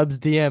some Cubs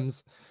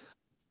DMs.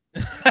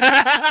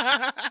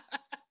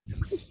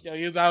 Yo,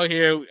 he was out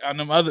here on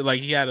them other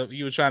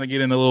he was trying to get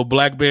in a little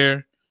black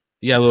bear.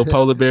 He had a little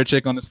polar bear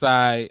chick on the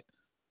side.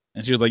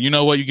 And she was like, you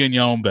know what? You get in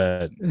your own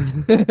bed.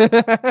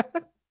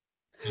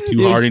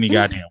 Too hard any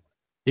goddamn.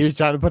 He was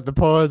trying to put the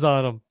paws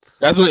on him.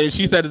 That's what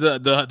she said.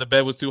 The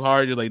bed was too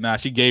hard. You're like, nah.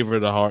 She gave him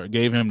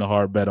the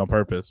hard bed on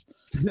purpose.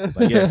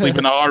 Like, yeah, sleep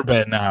in the hard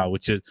bed now,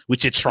 with your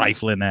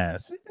trifling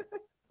ass.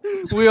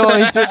 We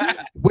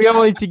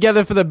only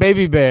together for the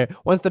baby bear.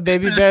 Once the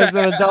baby bear is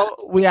an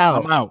adult, we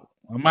out. I'm out.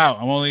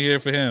 I'm only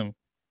here for him.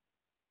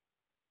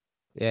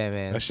 Yeah,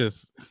 man. That's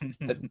just.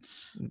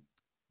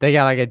 They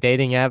got like a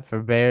dating app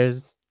for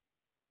bears.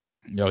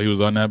 Yo, he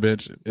was on that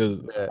bitch.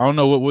 I don't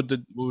know what would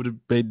the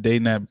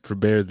dating app for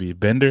bears be?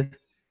 Bender?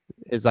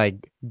 It's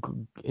like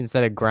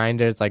instead of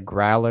Grinder, it's like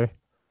Growler.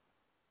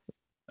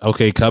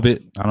 Okay,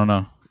 Cubbit. I don't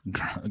know.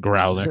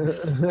 Growler.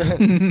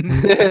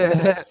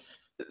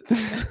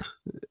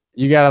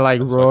 You gotta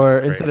like roar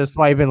instead of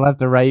swiping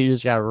left and right. You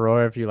just gotta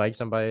roar if you like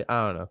somebody.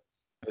 I don't know.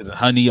 Is it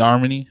Honey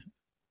Harmony?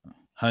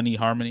 Honey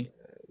Harmony.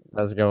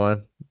 That's a good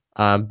one.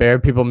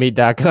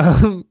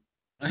 Bearpeoplemeet.com.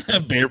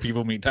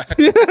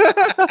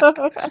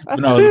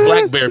 Bearpeoplemeet.com. No,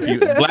 it's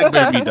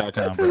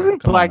blackbearmeet.com, bro.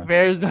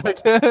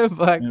 Blackbears.com.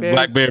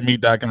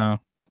 Blackbearmeet.com.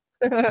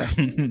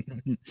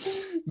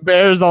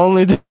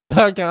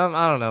 Bearsonly.com.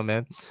 I don't know,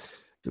 man.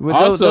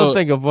 Don't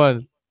think of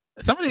one.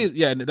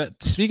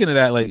 Speaking of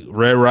that, like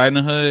Red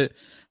Riding Hood,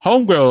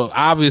 homegirl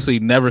obviously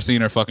never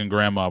seen her fucking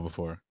grandma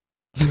before.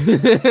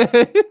 Like,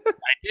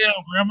 damn,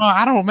 grandma,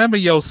 I don't remember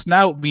your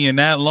snout being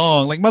that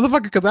long. Like,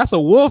 motherfucker, because that's a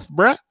wolf,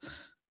 bruh.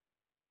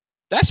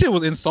 That shit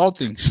was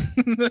insulting.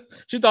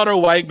 She thought her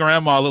white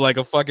grandma looked like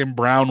a fucking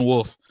brown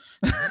wolf.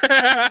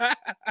 That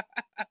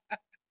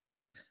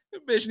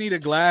bitch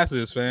needed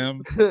glasses,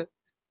 fam.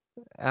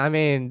 I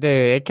mean, dude,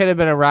 it could have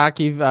been a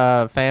rocky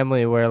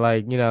family where,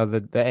 like, you know,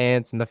 the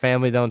aunts and the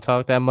family don't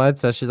talk that much.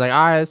 So she's like,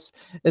 all right,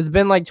 it's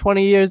been like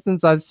 20 years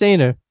since I've seen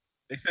her.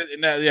 They said,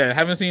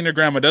 haven't seen her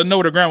grandma. Doesn't know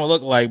what her grandma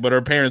looked like, but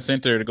her parents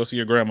sent her to go see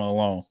her grandma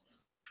alone.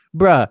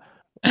 Bruh,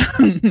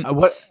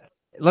 what?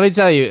 Let me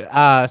tell you,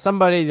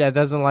 somebody that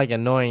doesn't like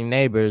annoying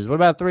neighbors. What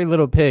about Three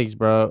Little Pigs,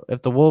 bro?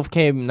 If the wolf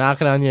came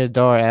knocking on your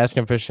door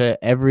asking for shit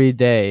every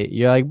day,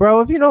 you're like,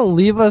 bro, if you don't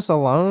leave us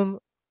alone,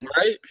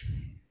 right?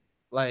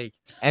 Like,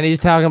 and he's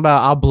talking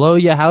about, I'll blow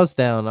your house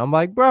down. I'm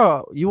like,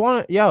 bro,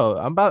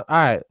 all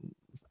right.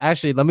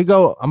 Actually, let me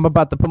go. I'm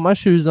about to put my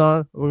shoes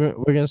on. We're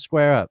gonna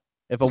square up.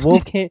 If a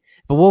wolf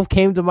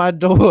came to my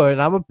door and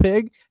I'm a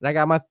pig and I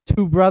got my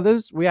 2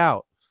 brothers, we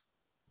out.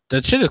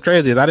 That shit is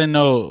crazy. I didn't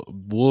know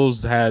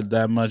wolves had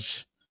that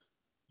much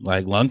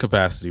like lung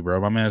capacity,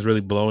 bro. My man's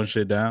really blowing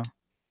shit down.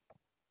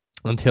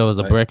 Until it was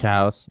a brick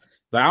house.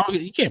 Like,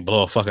 you can't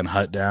blow a fucking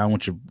hut down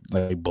when you're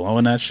like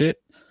blowing that shit.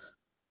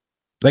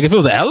 Like if it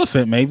was an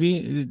elephant,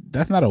 maybe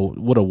that's not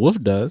what a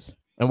wolf does.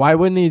 And why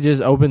wouldn't he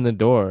just open the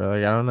door?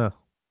 Like, I don't know.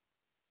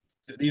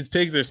 These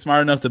pigs are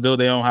smart enough to build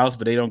their own house,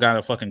 but they don't got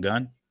a fucking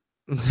gun.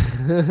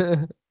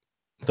 The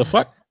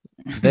fuck?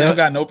 They don't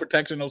got no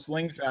protection, no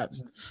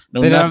slingshots,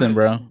 no nothing,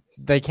 bro.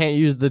 They can't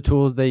use the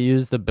tools they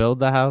use to build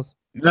the house.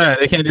 Yeah,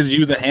 they can't just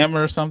use a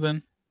hammer or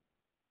something.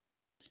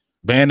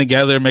 Band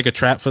together, make a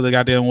trap for the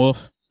goddamn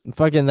wolf.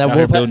 Fucking that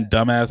wolf building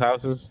dumbass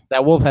houses.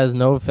 That wolf has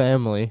no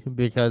family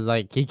because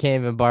like he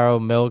can't even borrow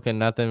milk and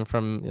nothing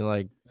from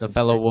like the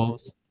fellow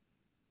wolves.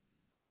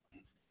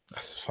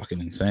 That's fucking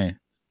insane.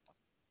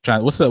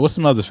 What's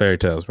some other fairy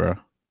tales, bro?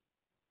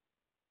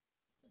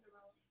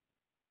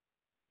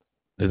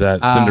 Is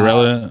that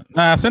Cinderella?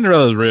 Nah,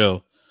 Cinderella's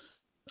real.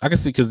 I can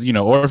see because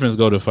orphans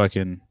go to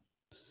fucking.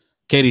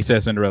 Katie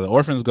said Cinderella.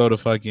 Orphans go to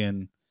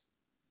fucking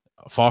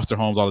foster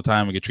homes all the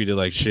time and get treated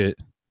like shit.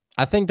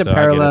 I think the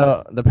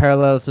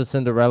parallel to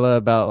Cinderella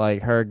about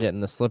like her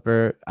getting the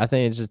slipper. I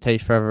think it just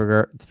takes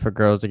forever for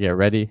girls to get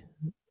ready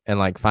and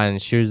like finding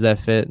shoes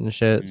that fit and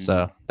shit.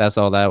 So that's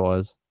all that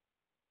was.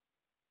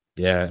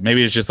 Yeah,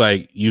 maybe it's just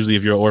like usually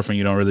if you're an orphan,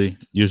 you don't really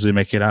usually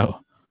make it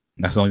out.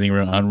 That's the only thing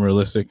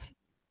unrealistic.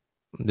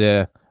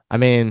 Yeah, I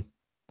mean,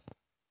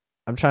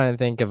 I'm trying to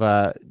think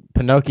of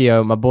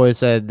Pinocchio. My boy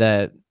said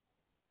that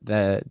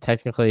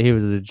technically he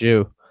was a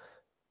Jew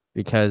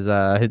because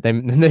they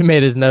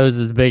made his nose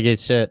as big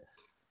as shit.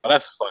 Oh,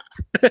 that's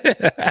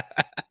fucked.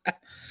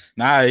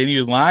 Nah, and he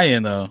was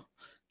lying though.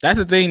 That's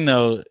the thing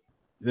though.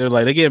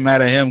 They get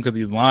mad at him because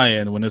he's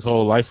lying when his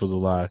whole life was a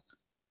lie.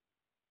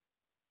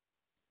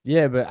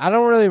 Yeah, but I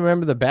don't really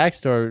remember the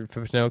backstory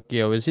for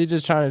Pinocchio. Is he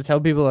just trying to tell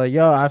people like,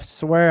 "Yo, I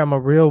swear I'm a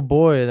real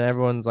boy," and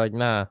everyone's like,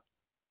 "Nah."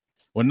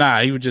 Well, nah,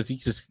 they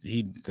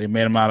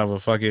made him out of a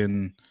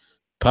fucking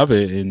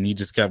puppet, and he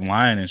just kept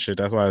lying and shit.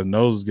 That's why his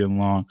nose was getting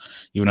long,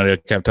 even though they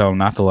kept telling him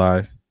not to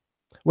lie.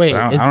 Wait,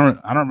 I don't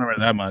remember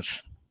that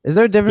much. Is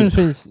there a difference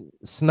between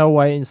Snow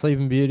White and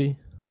Sleeping Beauty?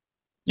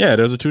 Yeah,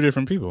 those are two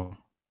different people.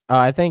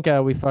 I think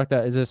we fucked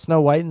up. Is it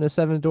Snow White in the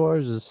Seven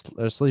Dwarfs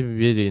or Sleeping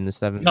Beauty in the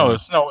Seven? No,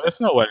 it's Snow White in the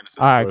Seven Dwarfs.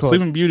 All right, cool.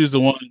 Sleeping Beauty is the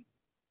one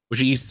where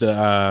she eats the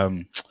oh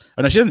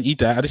no, she doesn't eat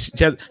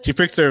that. She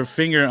pricks her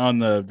finger on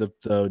the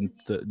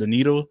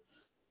needle,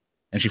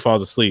 and she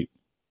falls asleep.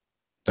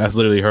 That's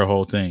literally her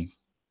whole thing.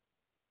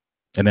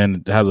 And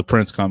then has the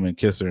prince come and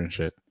kiss her and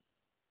shit.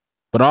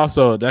 But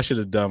also that shit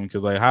is dumb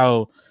because like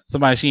how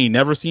somebody she ain't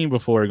never seen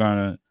before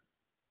gonna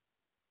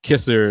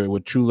kiss her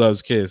with true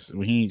love's kiss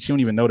when she don't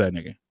even know that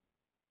nigga.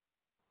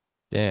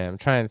 Damn, I'm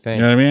trying to think.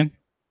 You know what I mean?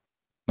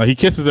 Like he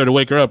kisses her to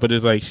wake her up, but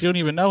it's like she don't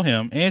even know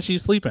him and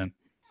she's sleeping.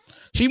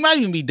 She might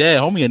even be dead.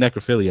 Homie a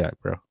necrophiliac,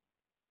 bro.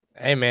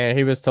 Hey man,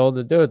 he was told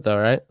to do it though,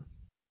 right?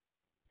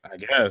 I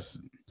guess.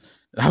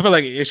 I feel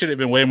like it should have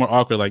been way more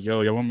awkward. Like,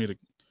 yo, y'all want me to?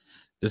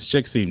 This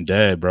chick seemed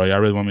dead, bro. Y'all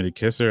really want me to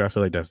kiss her? I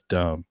feel like that's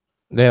dumb.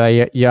 They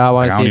like, y'all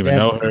want to see? I don't even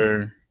know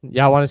her.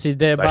 Y'all want to see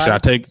dead body?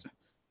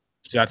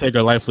 Should I take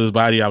her lifeless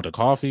body out to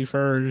coffee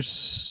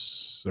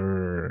first,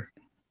 or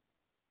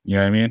you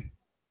know what I mean?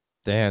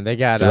 Damn, they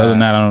got. Other than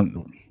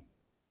that,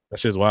 that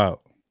shit's wild.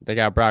 They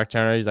got Brock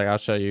Turner. He's like, I'll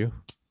show you.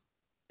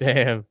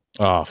 Damn.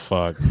 Oh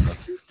fuck.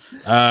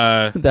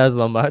 That's a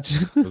little much.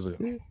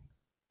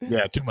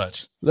 Yeah, too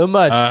much. A little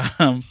much.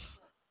 I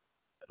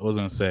was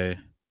gonna say,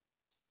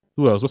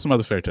 who else? What's some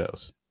other fairy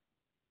tales?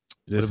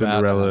 Just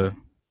Cinderella.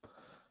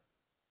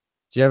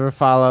 Do you ever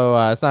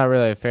follow? It's not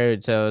really a fairy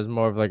tale. It's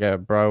more of like a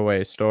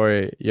Broadway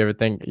story. You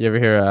ever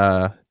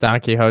hear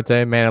Don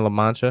Quixote, Man of La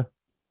Mancha?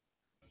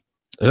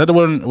 Is that the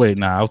one? Wait,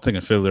 nah. I was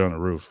thinking Fiddler on the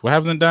Roof. What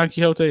happens in Don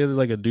Quixote? Is it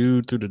like a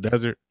dude through the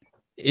desert?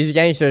 He's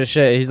gangster as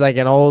shit. He's like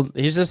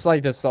he's just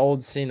like this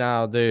old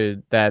senile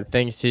dude that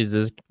thinks he's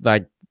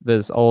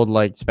this old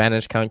like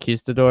Spanish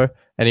conquistador,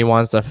 and he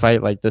wants to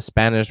fight like the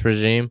Spanish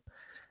regime.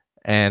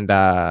 And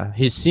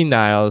he's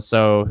senile,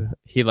 so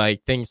he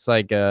like thinks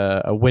like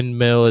a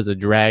windmill is a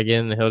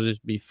dragon. He'll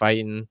just be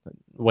fighting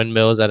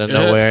windmills out of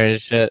nowhere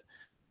and shit.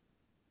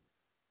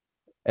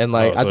 And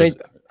like I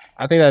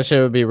think that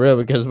shit would be real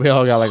because we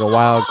all got like a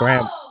wild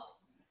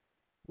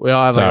we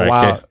all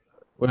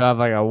have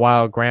like a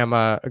wild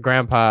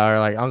grandpa or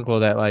like uncle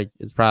that like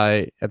is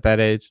probably at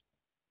that age.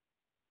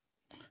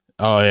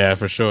 Oh yeah,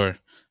 for sure.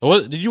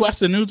 What did you watch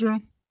the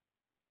Newsroom?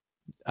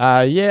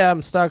 Yeah,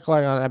 I'm stuck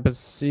like on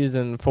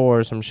season 4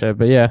 or some shit,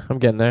 but yeah, I'm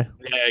getting there.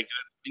 Yeah, I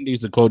think they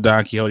used to quote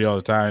Don Quixote all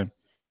the time.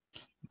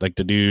 Like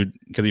the dude,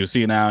 because he was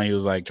senile and he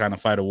was like trying to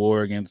fight a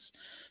war against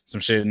some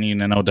shit and he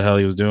didn't know what the hell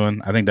he was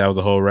doing. I think that was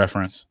the whole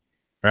reference,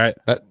 right?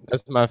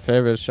 That's my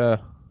favorite show,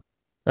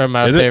 or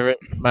my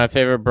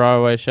favorite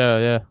Broadway show.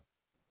 Yeah.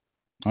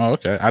 Oh,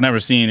 okay. I never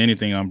seen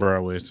anything on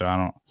Broadway, so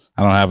I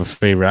don't have a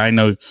favorite. I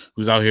know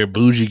who's out here: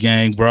 Bougie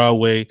Gang,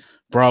 Broadway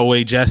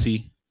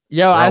Jesse.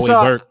 Yo,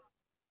 Broadway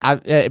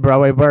Burke.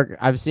 Broadway Burke.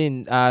 I've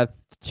seen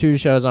 2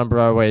 shows on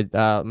Broadway.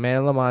 Man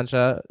of La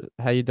Mancha,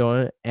 how you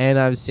doing? And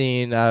I've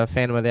seen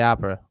Phantom of the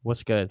Opera.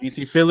 What's good? You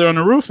see Fiddler on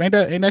the Roof? Ain't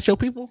that your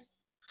people?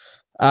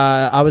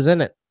 I was in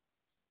it.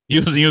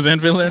 You was in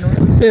Fiddler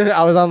on the Roof?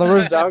 I was on the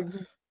roof, dog.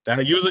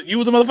 You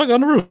was a motherfucker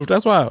on the roof.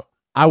 That's wild.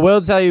 I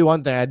will tell you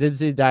one thing. I did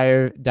see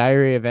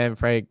Diary of Anne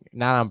Frank,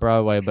 not on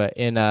Broadway, but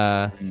in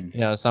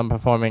some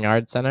performing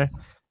arts center.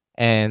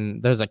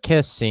 And there's a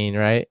kiss scene,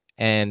 right?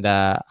 And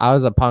I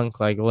was a punk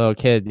like little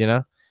kid,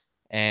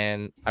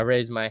 and I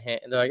raised my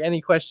hand. They're like,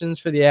 "Any questions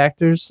for the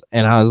actors?"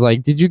 And I was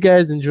like, "Did you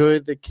guys enjoy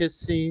the kiss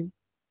scene?"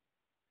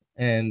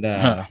 And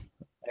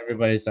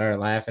everybody started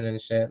laughing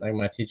and shit. Like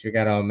my teacher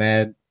got all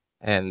mad,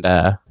 and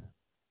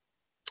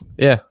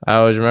yeah, I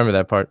always remember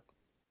that part.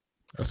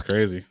 That's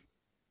crazy.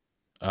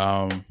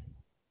 But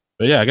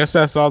yeah, I guess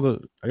that's all the.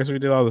 I guess we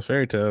did all the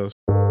fairy tales.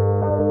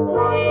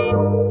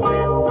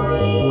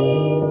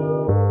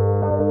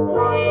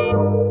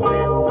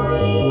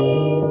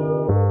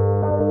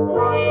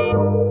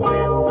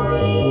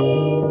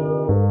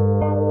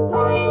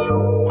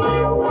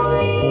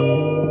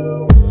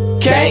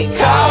 Can't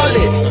call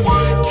it.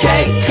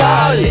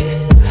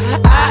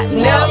 I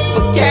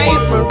never came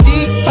from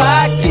deep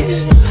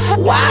pockets.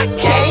 Why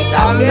can't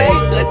I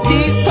make a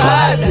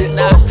deposit?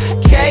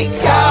 Can't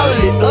call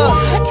it,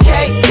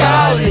 can't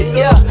call it,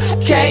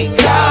 can't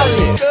call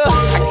it,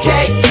 I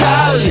can't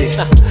call it.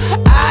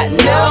 I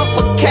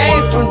never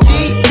came from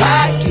deep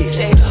pockets.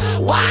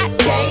 Why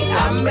can't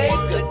I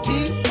make a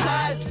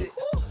deposit?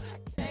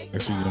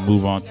 Guess we can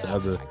move on to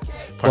other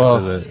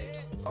parts of the.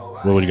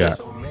 What would you got?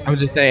 I'm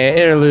just saying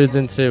it alludes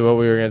into what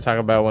we were going to talk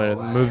about when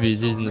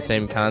movies using the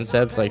same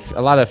concepts. Like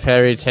a lot of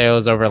fairy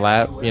tales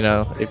overlap,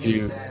 if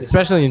you,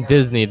 especially in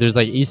Disney, there's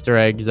like Easter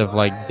eggs of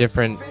like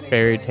different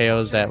fairy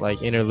tales that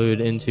like interlude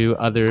into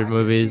other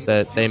movies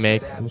that they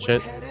make and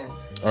shit.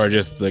 Or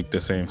just like the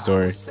same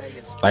story.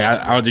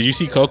 Like, did you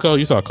see Coco?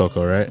 You saw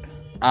Coco, right?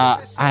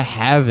 I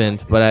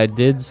haven't, but I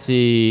did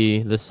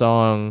see the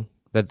song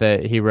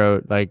that he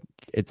wrote. Like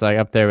it's like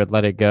up there with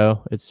Let It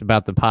Go. It's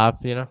about the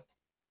pop,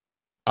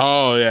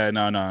 Oh yeah,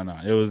 no.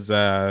 It was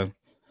either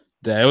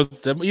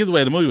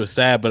way the movie was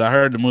sad, but I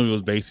heard the movie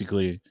was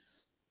basically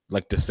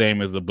like the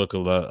same as the Book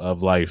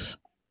of Life,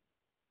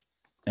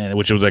 and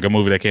which was like a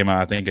movie that came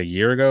out I think a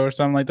year ago or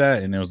something like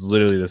that, and it was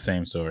literally the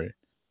same story.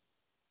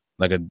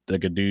 Like a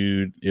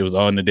dude, it was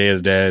on the Day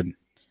of the Dead,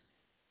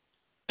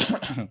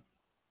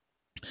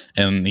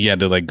 and he had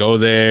to like go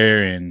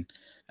there, and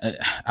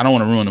I don't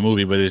want to ruin the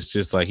movie, but it's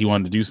just like he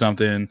wanted to do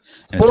something, and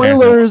his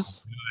parents didn't want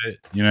to do it,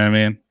 you know what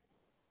I mean?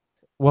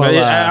 Well,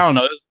 I don't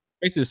know.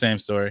 It's the same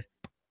story.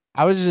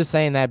 I was just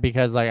saying that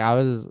because, like, I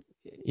was,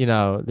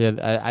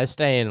 I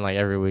stay in like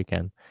every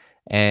weekend,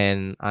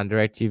 and on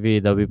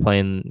DirecTV they'll be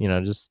playing,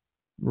 just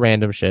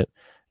random shit,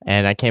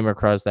 and I came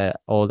across that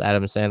old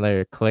Adam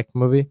Sandler Click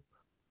movie,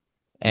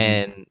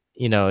 and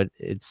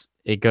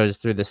it goes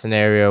through the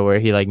scenario where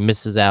he like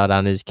misses out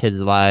on his kids'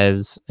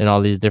 lives in all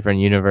these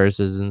different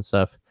universes and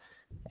stuff,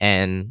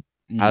 and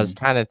I was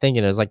kind of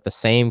thinking it was like the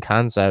same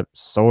concept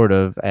sort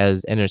of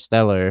as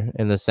Interstellar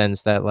in the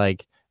sense that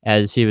like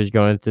as he was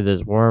going through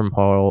this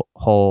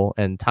wormhole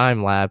and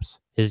time lapse,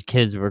 his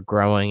kids were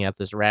growing at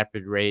this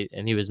rapid rate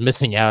and he was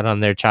missing out on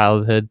their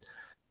childhood.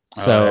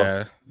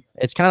 So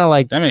it's kind of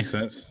like that makes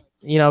sense.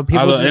 People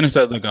although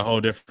Interstellar like a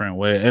whole different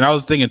way. And I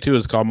was thinking too,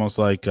 it's almost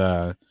like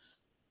the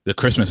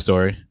Christmas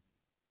Story.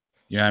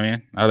 You know what I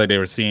mean? I think they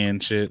were seeing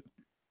shit.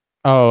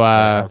 Oh,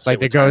 like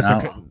the ghost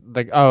of,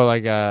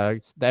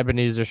 the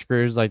Ebenezer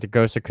Scrooge, like the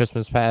Ghost of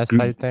Christmas Past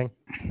type thing.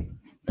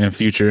 And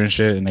future and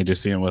shit, and they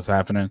just seeing what's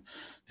happening.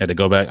 Had to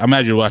go back. I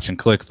imagine you're watching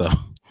Click though.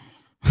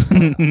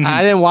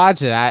 I didn't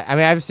watch it. I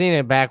mean, I've seen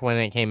it back when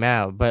it came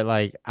out, but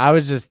like I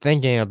was just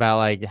thinking about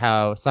like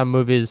how some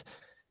movies,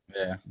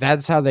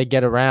 that's how they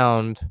get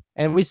around,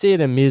 and we see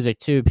it in music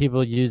too.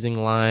 People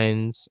using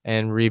lines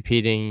and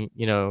repeating,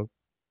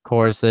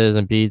 choruses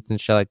and beats and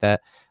shit like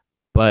that.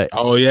 But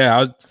oh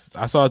yeah,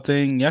 I saw a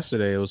thing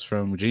yesterday. It was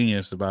from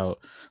Genius about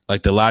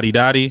like the Lottie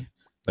Dottie,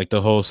 like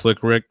the whole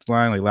Slick Rick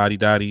line, like Lottie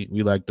Dottie,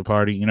 we like to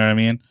party. You know what I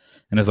mean?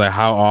 And it's like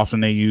how often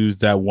they use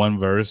that one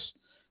verse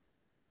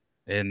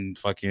in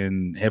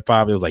fucking hip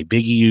hop. It was like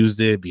Biggie used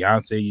it,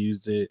 Beyonce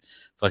used it,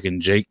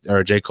 fucking J.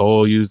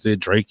 Cole used it,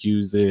 Drake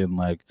used it, and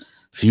like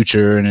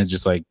Future, and it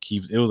just like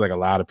keeps. It was like a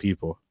lot of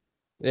people.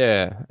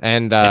 Yeah,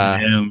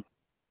 and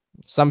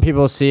some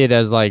people see it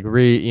as like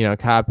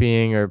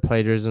copying or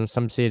plagiarism.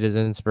 Some see it as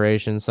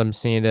inspiration. Some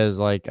see it as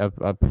like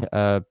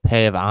a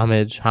pay of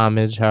homage,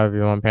 however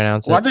you want to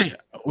pronounce it. Well, I think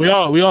we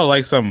all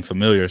like something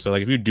familiar. So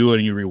like if you do it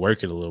and you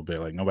rework it a little bit,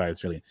 like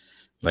nobody's really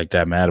like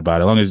that mad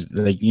about it. As long as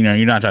like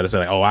you're not trying to say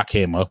like, oh, I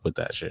came up with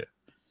that shit.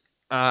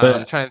 But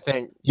I'm trying to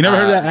think. You never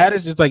heard that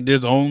adage? It's like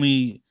there's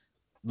only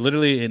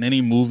literally in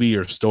any movie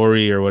or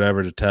story or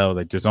whatever to tell.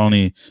 Like there's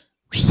only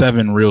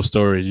 7 real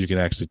stories you can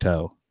actually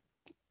tell.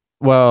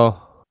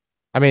 Well,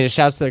 I mean,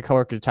 shouts to the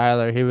coworker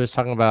Tyler. He was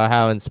talking about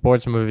how in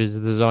sports movies,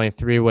 there's only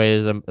 3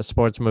 ways a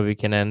sports movie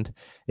can end.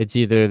 It's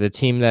either the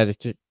team that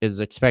is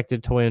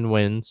expected to win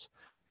wins,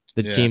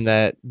 the team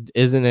that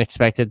isn't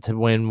expected to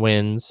win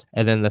wins,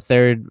 and then the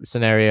third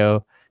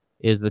scenario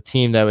is the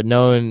team that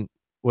no one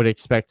would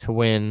expect to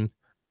win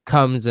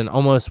comes and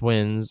almost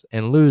wins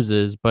and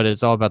loses, but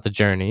it's all about the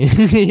journey.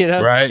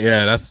 Right?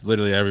 Yeah, that's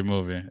literally every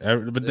movie.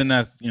 But then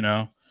that's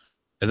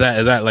is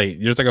that like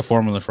there's like a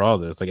formula for all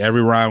this. Like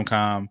every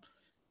rom-com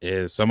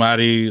is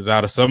somebody's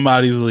out of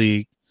somebody's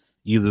league,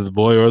 either the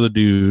boy or the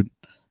dude,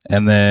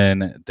 and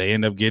then they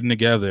end up getting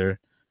together,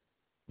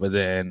 but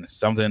then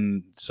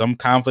some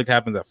conflict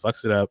happens that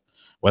fucks it up,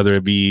 whether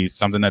it be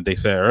something that they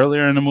said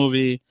earlier in the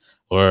movie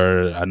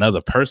or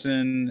another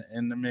person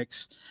in the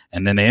mix,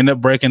 and then they end up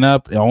breaking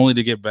up only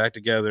to get back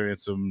together in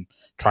some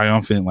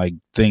triumphant like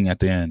thing at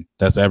the end.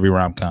 That's every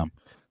rom-com.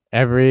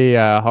 Every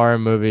horror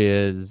movie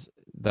is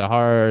the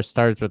horror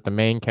starts with the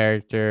main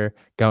character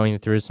going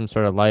through some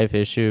sort of life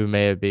issue,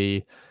 may it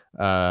be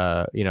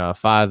a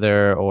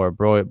father or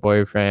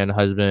boyfriend,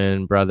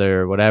 husband,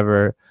 brother,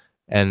 whatever,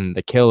 and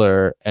the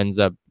killer ends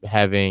up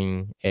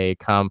having a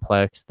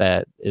complex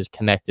that is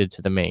connected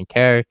to the main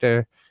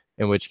character,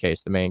 in which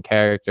case the main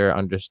character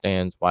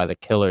understands why the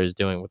killer is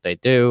doing what they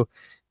do.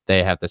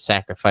 They have to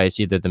sacrifice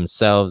either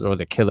themselves or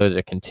the killer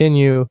to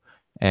continue,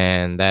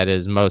 and that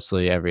is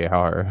mostly every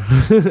horror.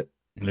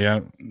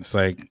 Yeah, it's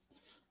like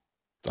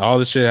all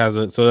the shit has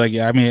a, so like,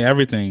 I mean,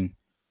 everything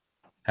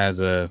has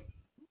a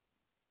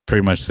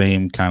pretty much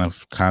same kind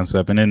of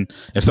concept, and then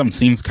if something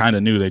seems kind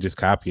of new, they just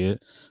copy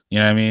it. You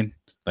know what I mean?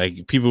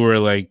 Like people were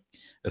like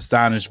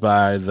astonished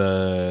by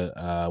the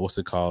what's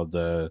it called,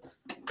 the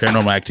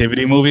Paranormal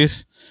Activity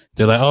movies.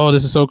 They're like, oh,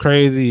 this is so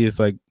crazy. It's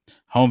like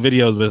home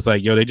videos, but it's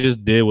like, yo, they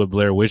just did what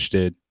Blair Witch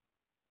did.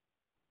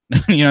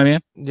 You know what I mean?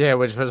 Yeah,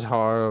 which was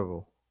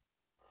horrible.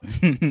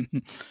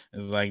 It's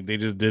like they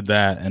just did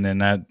that, and then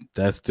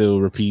that still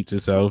repeats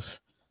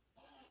itself.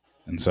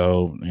 And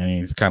so, I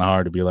mean, it's kind of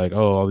hard to be like,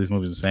 oh, all these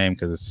movies are the same,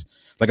 because it's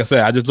like I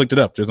said, I just looked it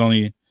up. It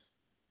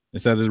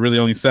says there's really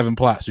only 7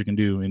 plots you can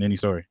do in any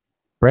story.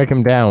 Break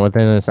them down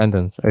within a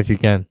sentence if you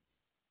can.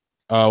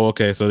 Oh,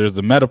 okay. So there's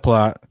the meta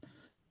plot.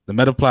 The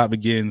meta plot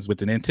begins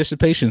with an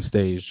anticipation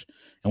stage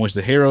in which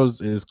the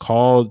heroes is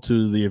called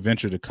to the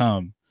adventure to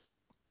come.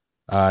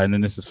 And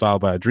then this is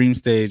followed by a dream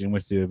stage in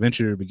which the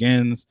adventure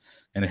begins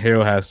and the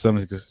hero has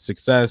some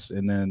success,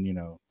 and then,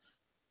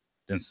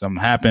 then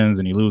something happens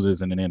and he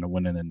loses, and then they end up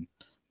winning in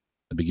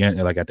the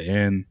beginning, like at the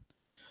end.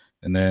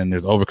 And then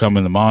there's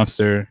overcoming the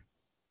monster.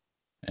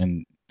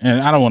 And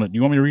I don't want to,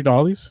 you want me to read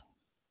all these?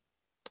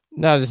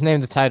 No, just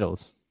name the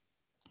titles.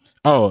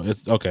 Oh,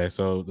 it's okay.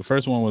 So the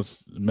first one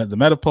was the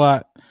meta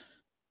plot.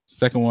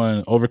 Second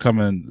one,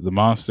 overcoming the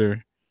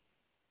monster.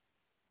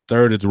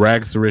 Third is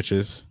rags to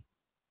riches.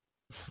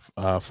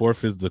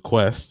 Fourth is the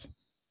quest.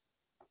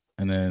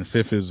 And then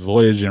fifth is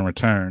voyage and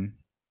return.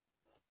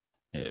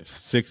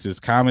 Sixth is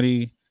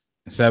comedy.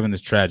 And 7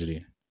 is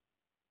tragedy.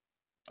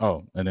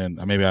 Oh, and then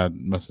maybe I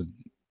must have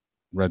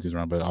read these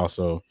wrong, but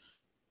also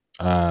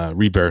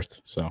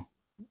rebirth. So.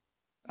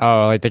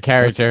 Oh, like the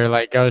character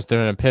like goes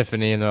through an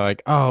epiphany, and they're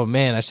like, "Oh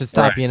man, I should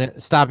stop being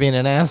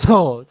an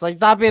asshole." It's like,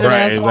 stop being an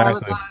asshole all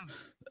the time.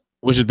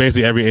 Which is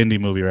basically every indie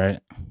movie, right?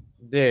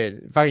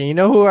 Dude, fucking, you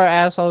know who are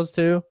assholes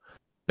too?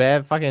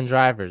 Bad fucking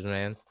drivers,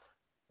 man.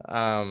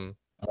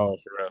 Oh,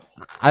 for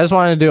real. I just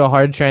wanted to do a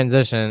hard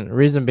transition.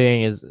 Reason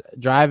being is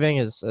driving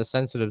is a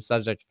sensitive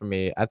subject for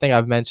me. I think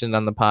I've mentioned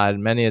on the pod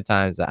many a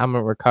times that I'm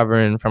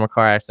recovering from a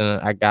car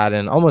accident I got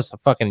in almost a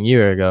fucking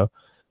year ago.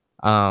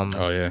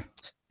 Oh yeah.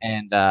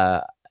 And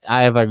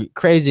I have a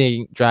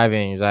crazy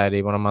driving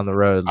anxiety when I'm on the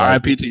road.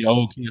 R.I.P. to your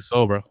old Kia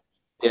Soul, bro.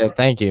 Yeah,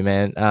 thank you,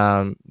 man.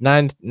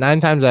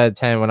 Nine times out of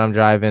 10 when I'm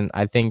driving,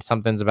 I think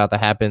something's about to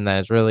happen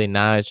that is really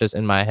not. It's just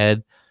in my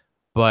head.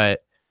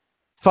 But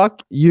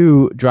fuck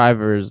you,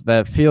 drivers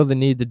that feel the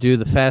need to do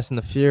the Fast and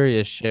the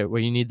Furious shit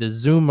where you need to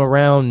zoom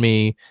around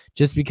me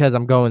just because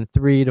I'm going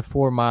 3 to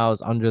 4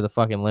 miles under the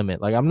fucking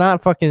limit. Like, I'm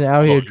not fucking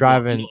out here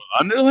driving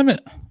under the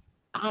limit.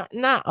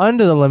 Not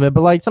under the limit,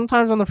 but like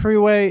sometimes on the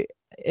freeway,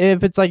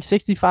 if it's like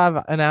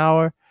 65 an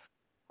hour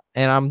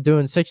and I'm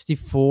doing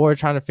 64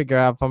 trying to figure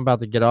out if I'm about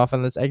to get off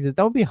on this exit,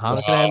 don't be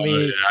honking at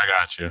me. Yeah, I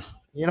got you.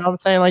 You know what I'm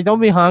saying? Like, don't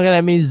be honking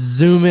at me,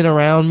 zooming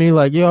around me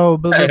like, yo,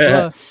 blah, blah,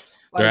 blah.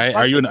 Like, right?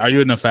 Are you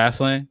in the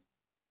fast lane?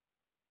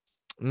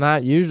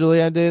 Not usually,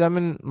 dude. I'm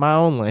in my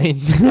own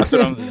lane. That's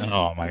what I'm.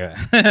 Oh my god.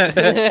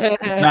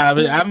 Nah,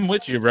 but I'm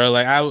with you, bro.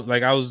 I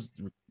was.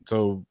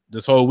 So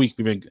this whole week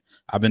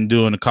I've been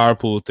doing a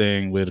carpool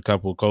thing with a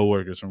couple of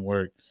coworkers from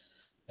work,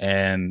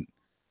 and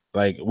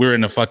like we're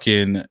in the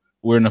fucking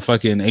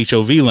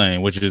HOV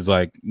lane, which is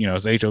like,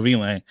 it's HOV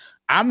lane.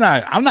 I'm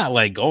not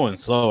like going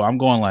slow. I'm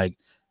going like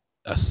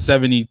a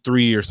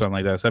 73 or something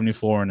like that,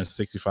 74 and a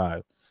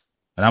 65.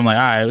 And I'm like,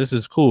 all right, this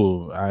is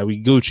cool. All right,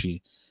 we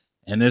Gucci.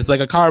 And there's like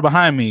a car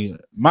behind me.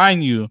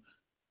 Mind you,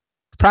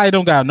 probably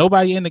don't got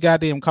nobody in the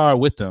goddamn car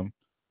with them.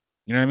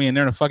 You know what I mean?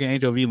 They're in a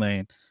fucking HOV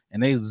lane.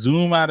 And they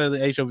zoom out of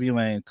the HOV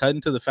lane, cut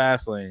into the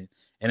fast lane,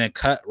 and then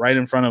cut right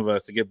in front of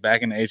us to get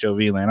back in the HOV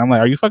lane. I'm like,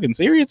 are you fucking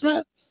serious,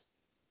 man?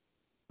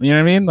 You know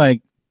what I mean?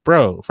 Like,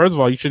 bro, first of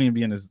all, you shouldn't even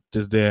be in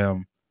this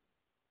damn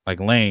like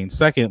lane.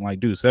 Second, like,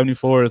 dude,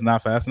 74 is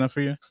not fast enough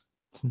for you.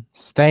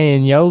 Stay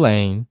in your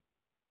lane.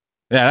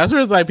 Yeah, that's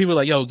where it's like people are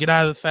like, yo, get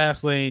out of the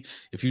fast lane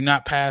if you're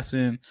not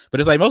passing.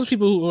 But it's like most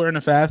people who are in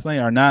the fast lane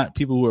are not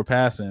people who are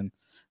passing.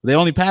 They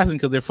only passing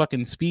because they're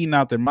fucking speeding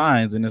out their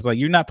minds. And it's like,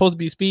 you're not supposed to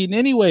be speeding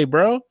anyway,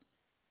 bro.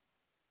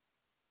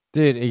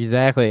 Dude,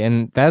 exactly.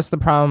 And that's the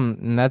problem.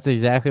 And that's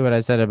exactly what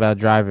I said about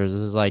drivers.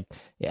 Is like,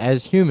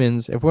 as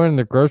humans, if we're in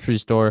the grocery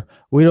store,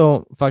 we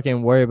don't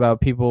fucking worry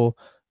about people,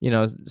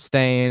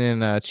 staying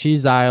in a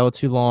cheese aisle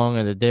too long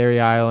or the dairy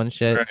aisle and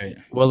shit. Right.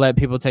 We'll let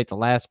people take the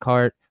last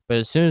cart. But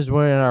as soon as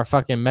we're in our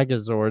fucking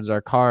Megazords,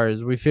 our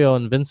cars, we feel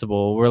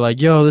invincible. We're like,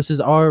 yo, this is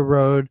our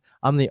road.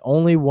 I'm the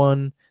only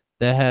one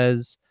that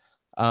has,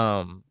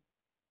 I'm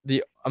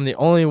the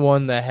only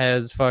one that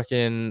has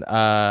fucking,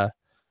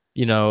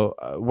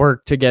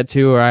 work to get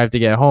to, or I have to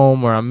get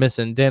home, or I'm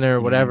missing dinner,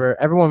 Mhm.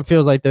 whatever. Everyone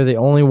feels like they're the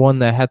only one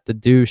that have to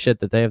do shit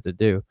that they have to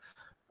do.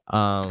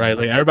 Right,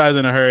 like everybody's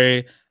in a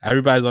hurry.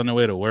 Everybody's on their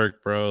way to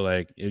work, bro.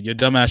 Like your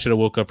dumbass should have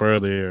woke up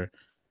earlier.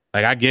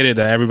 Like I get it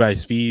that everybody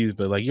speeds,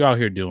 but like you out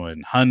here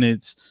doing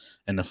hundreds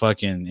and the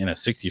fucking in a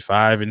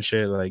 65 and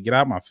shit. Like get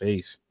out of my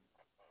face.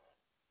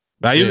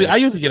 But I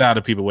usually get out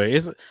of people's way.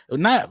 It's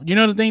not,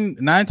 the thing.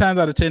 9 times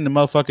out of 10, the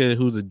motherfucker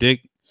who's a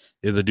dick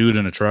is a dude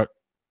in a truck.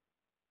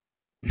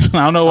 I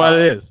don't know what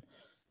it is.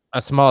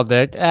 A small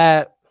dick.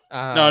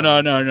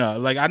 No.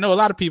 Like I know a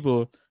lot of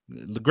people,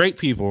 the greatest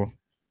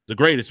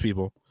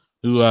people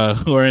who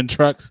are in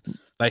trucks.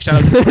 Like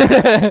shout out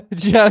to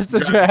just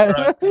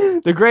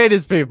the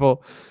greatest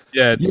people.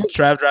 Yeah,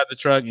 Trav drives the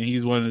truck, and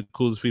he's one of the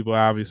coolest people.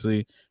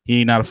 Obviously,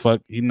 he's not a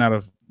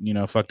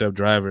fucked up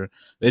driver.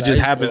 It just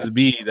happens to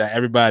be that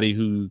everybody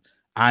who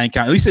I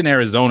encounter, at least in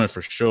Arizona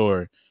for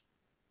sure,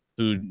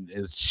 who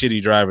is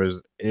shitty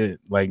drivers,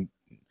 like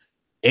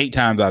 8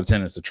 times out of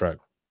 10 it's the truck.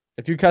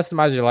 If you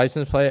customize your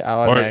license plate, I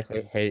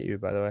automatically hate you.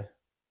 By the way.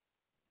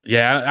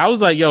 Yeah, I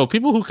was like, yo,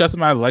 people who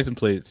customize license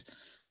plates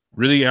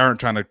really aren't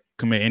trying to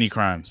commit any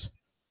crimes,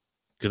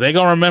 because they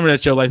gonna remember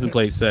that your license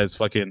plate says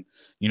fucking,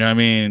 you know what I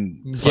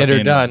mean? Get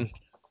her done.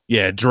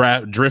 Yeah,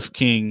 Drift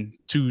King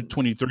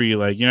 223,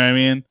 like, you know what I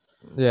mean?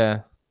 Yeah.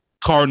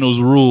 Cardinals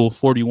Rule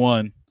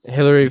 41.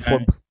 Hillary for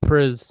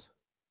Priz.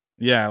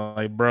 Yeah,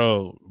 like,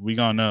 bro, we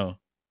gonna know.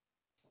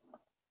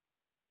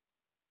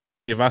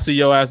 If I see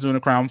your ass doing a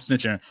crime, I'm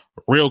snitching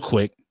real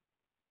quick.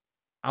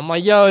 I'm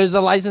like, yo, is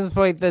a license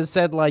plate that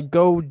said like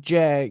 "Go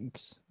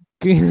Jags"?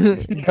 go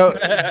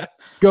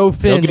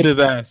Finn. Go get his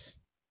ass.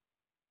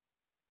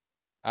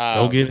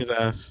 Go get his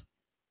ass.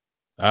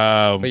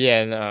 But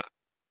yeah, no.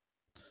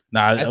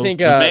 Nah, I think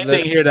the main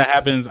thing here that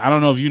happens, I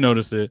don't know if you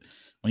noticed it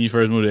when you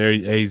first moved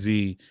to AZ,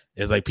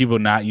 is like people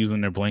not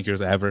using their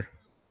blinkers ever.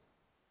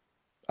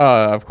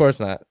 Of course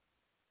not.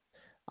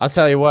 I'll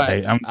tell you what.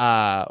 Hey,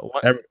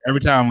 every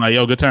time I'm like,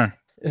 yo, good turn.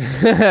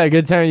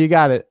 Good turn, you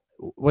got it.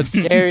 What's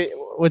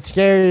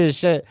scary as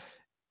shit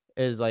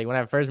is like when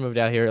I first moved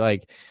out here,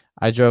 like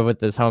I drove with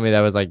this homie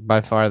that was like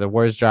by far the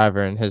worst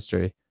driver in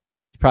history.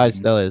 He probably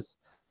still is.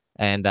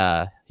 And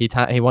he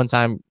one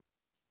time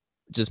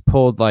just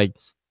pulled like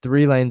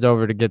 3 lanes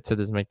over to get to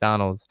this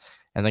McDonald's,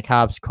 and the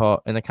cops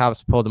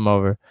pulled him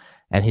over,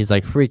 and he's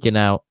like freaking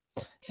out,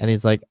 and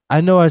he's like,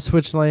 I know I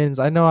switched lanes,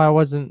 I know I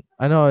was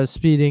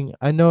speeding,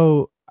 I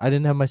know I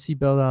didn't have my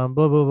seatbelt on,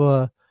 blah blah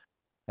blah.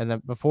 And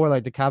then before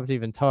like the cops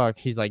even talk,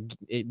 he's like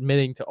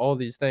admitting to all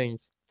these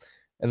things,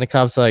 and the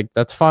cops are like,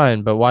 that's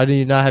fine, but why do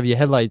you not have your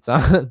headlights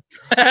on?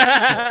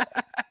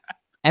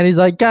 And he's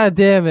like, God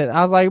damn it.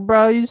 I was like,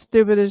 bro, you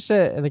stupid as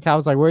shit. And the cop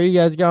was like, where are you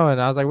guys going?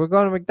 I was like, we're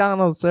going to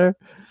McDonald's, sir.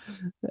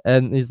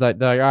 And they're like,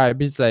 all right,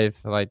 be safe.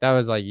 Like, that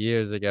was like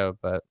years ago,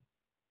 but.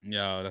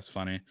 Yo, that's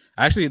funny.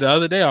 Actually, the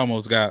other day I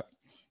almost got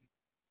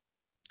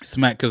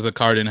smacked because the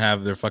car didn't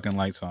have their fucking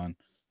lights on.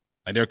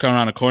 Like, they were coming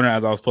around the corner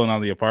as I was pulling out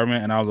of the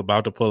apartment, and I was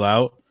about to pull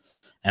out,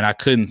 and I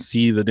couldn't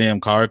see the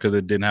damn car because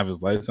it didn't have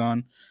its lights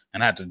on.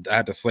 And I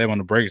had to slam on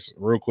the brakes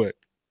real quick.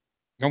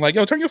 I'm like,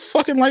 yo, turn your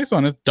fucking lights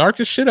on. It's dark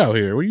as shit out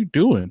here. What are you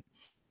doing?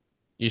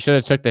 You should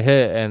have took the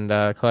hit and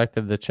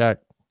collected the check.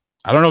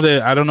 I don't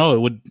know. I don't know.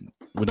 Would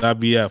that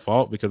be at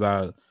fault because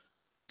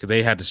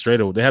they had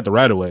the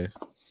right of way.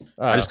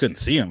 I just couldn't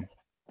see them.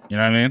 You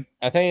know what I mean?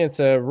 I think it's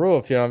a rule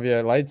if you don't have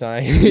your lights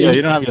on. Yeah,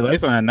 you don't have your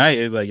lights on at night.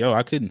 It's like, yo,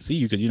 I couldn't see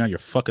you because you don't have your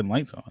fucking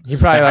lights on. You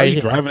probably how are you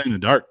driving in the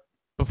dark?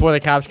 Before the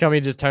cops come, he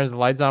just turns the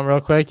lights on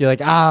real quick. You're like,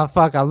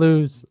 fuck, I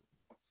lose.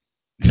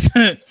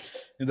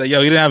 He's like,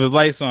 yo, he didn't have his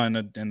lights on,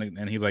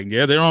 and he's like,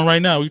 yeah, they're on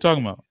right now. What are you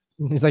talking about?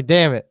 He's like,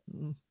 damn it.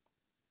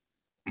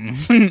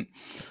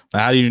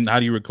 How do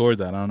you record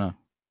that? I don't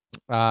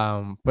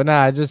know. But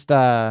nah, I just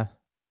I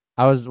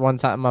was one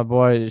time, my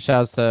boy,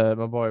 shouts to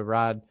my boy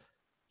Rod.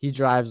 He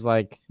drives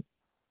like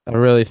a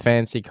really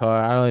fancy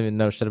car. I don't even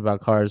know shit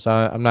about cars, so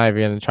I'm not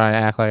even gonna try and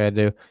act like I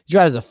do. He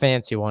drives a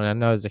fancy one. I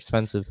know it's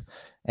expensive,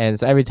 and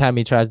so every time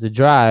he tries to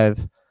drive,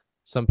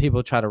 some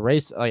people try to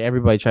race, like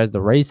everybody tries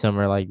to race him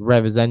or like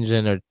rev his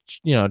engine or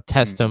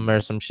test him or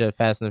some shit,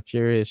 Fast and the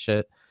Furious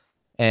shit.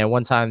 And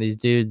one time these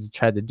dudes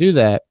tried to do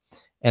that,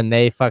 and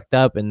they fucked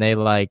up and they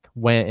like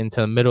went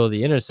into the middle of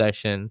the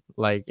intersection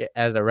like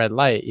at a red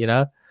light,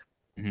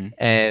 Mm-hmm.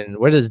 And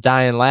we're just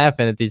dying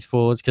laughing at these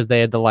fools because they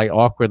had to like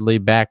awkwardly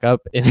back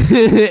up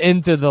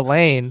into the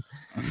lane.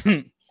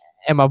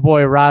 And my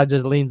boy Rod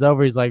just leans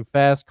over. He's like,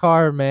 "Fast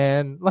car,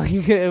 man!" Like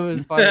it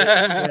was funny,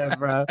 yeah,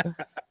 bro.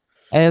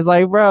 And it's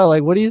like, bro,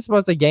 like, what are you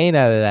supposed to gain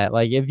out of that?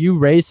 Like, if you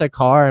race a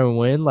car and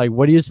win, like,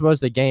 what are you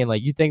supposed to gain?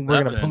 Like, you think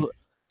we're gonna Nothing. pull?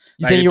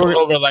 You Like think you you pull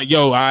were? over, like,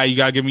 yo, all right, you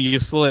gotta give me your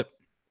slip.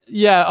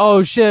 Yeah.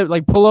 Oh shit!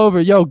 Like, pull over,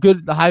 yo,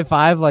 good high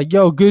five. Like,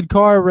 yo, good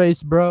car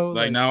race, bro.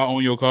 Like now I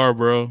own your car,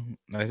 bro.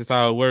 Like, that's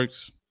how it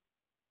works.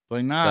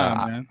 Like, So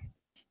nah, man.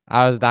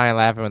 I was dying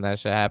laughing when that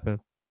shit happened.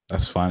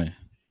 That's funny.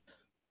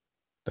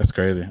 That's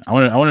crazy. I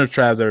wonder if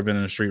Trav's ever been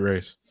in a street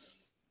race.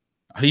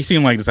 He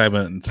seemed like the type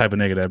of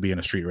nigga that'd be in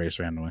a street race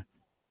randomly.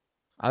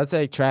 I'd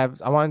say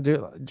Trav. I want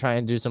to try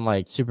and do some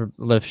like super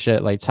lift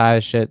shit, like tie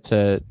shit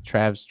to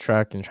Trav's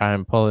truck and try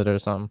and pull it or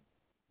something.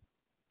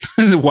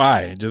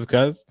 Why? Just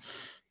cause?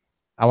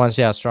 I want to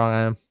see how strong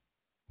I am.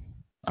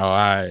 Oh, all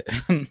right.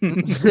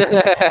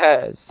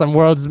 Some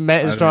world's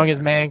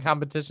strongest man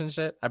competition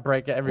shit. I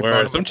break it every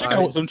part. Some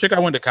chick I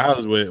went to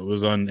college with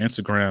was on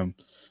Instagram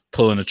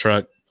pulling a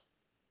truck,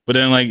 but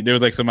then like there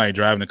was like somebody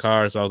driving the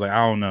car, so I was like,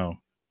 I don't know,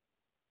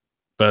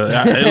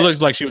 but it looks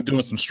like she was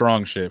doing some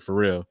strong shit for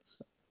real.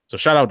 So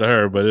shout out to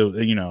her, but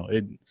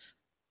it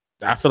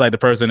I feel like the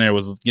person there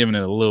was giving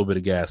it a little bit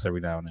of gas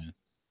every now and then.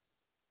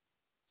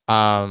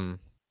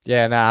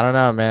 Yeah, no, I don't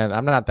know, man.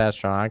 I'm not that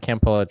strong. I can't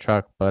pull a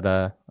truck, but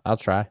I'll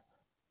try.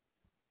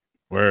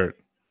 Word.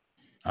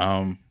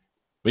 But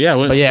yeah,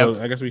 so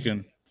I guess we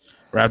can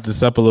wrap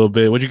this up a little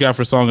bit. What you got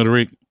for song of the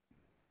week?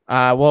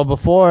 Well,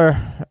 before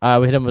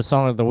we hit him with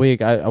song of the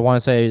week, I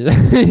want to say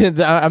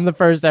I'm the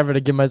first ever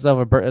to give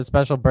myself a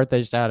special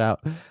birthday shout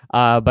out.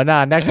 But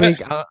next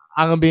week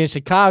I'm gonna be in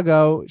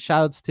Chicago.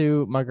 Shouts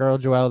to my girl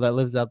Joelle that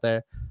lives out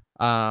there.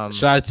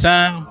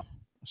 Chi-Town,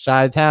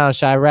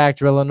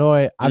 Chirac,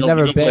 Illinois. I've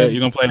never been. You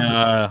gonna play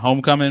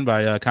 "Homecoming"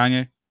 by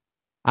Kanye?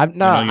 I've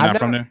never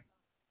from there.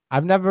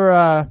 I've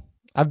never.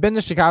 I've been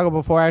to Chicago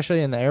before,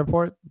 actually, in the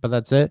airport, but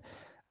that's it.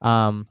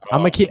 I'm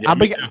gonna keep it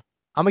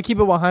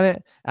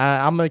 100.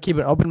 I'm gonna keep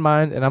an open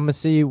mind, and I'm gonna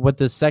see what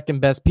the second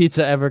best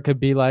pizza ever could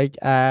be like.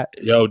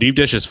 Yo, deep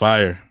dish is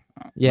fire.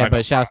 Yeah,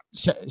 but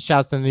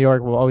shouts to New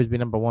York will always be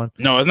number one.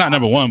 No, it's not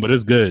number one, but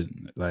it's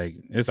good. Like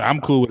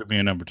I'm cool with it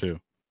being number two.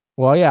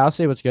 Well, yeah, I'll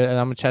see what's good, and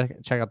I'm gonna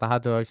check out the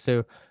hot dogs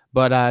too.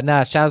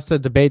 But shouts to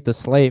Debate the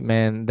Slate,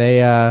 man.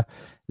 They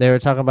were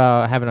talking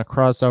about having a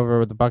crossover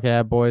with the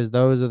Buckethead Boys.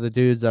 Those are the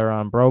dudes that are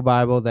on Bro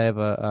Bible. They have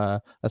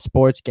a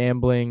sports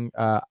gambling,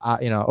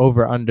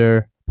 over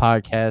under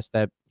podcast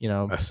that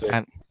kind of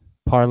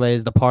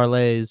parlays the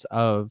parlays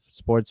of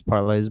sports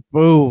parlays.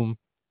 Boom,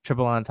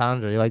 triple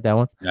entendre. You like that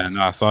one? Yeah,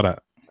 no, I saw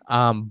that.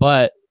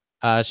 But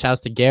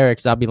shouts to Garrett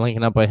because I'll be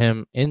linking up with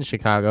him in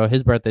Chicago.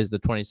 His birthday's the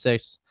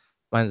 26th.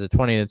 Mine's the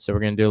 20th, so we're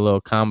gonna do a little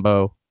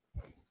combo.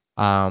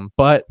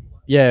 But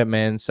yeah,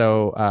 man.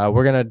 So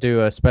we're gonna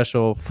do a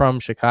special from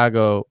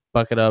Chicago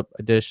Bucket Up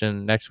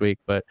edition next week.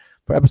 But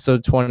for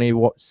episode 20,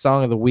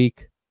 song of the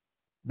week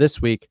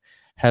this week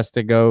has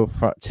to go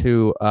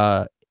to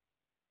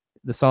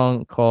the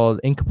song called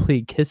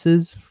 "Incomplete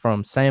Kisses"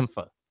 from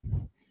Sampha.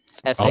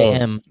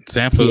 SAM.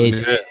 Sampha's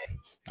good.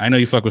 I know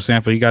you fuck with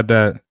Sampha. You got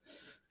that.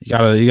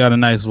 You got a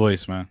nice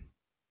voice, man.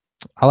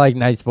 I like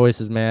nice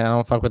voices, man. I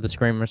don't fuck with the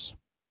screamers.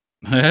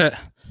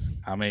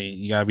 I mean,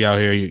 you gotta be out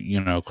here,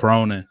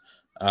 croning.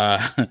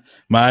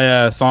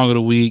 My song of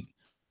the week.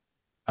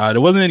 There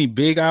wasn't any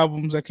big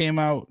albums that came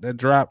out that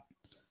dropped.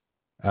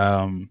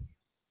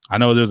 I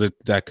know there's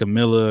that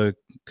Camila.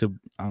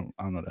 I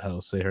don't know the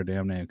hell to say her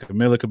damn name.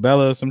 Camila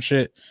Cabella, some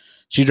shit.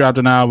 She dropped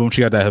an album.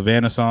 She got that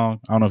Havana song.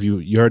 I don't know if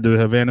you heard the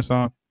Havana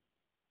song.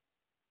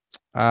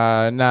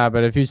 Nah,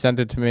 but if you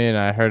sent it to me and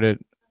I heard it,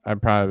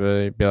 I'd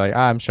probably be like,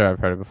 I'm sure I've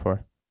heard it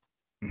before.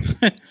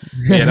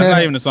 Yeah, that's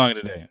not even the song of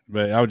the day.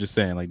 But I was just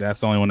saying, like, that's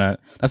the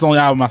only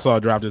album I saw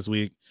drop this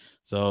week.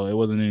 So it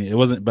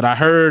wasn't. But I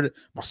heard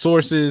my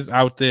sources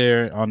out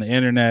there on the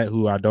internet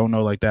who I don't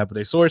know like that, but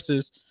they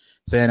sources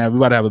saying that we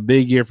about to have a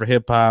big year for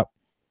hip hop.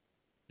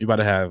 We about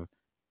to have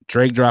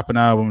Drake drop an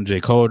album, J.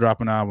 Cole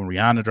drop an album,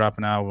 Rihanna drop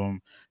an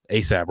album,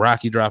 ASAP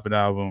Rocky drop an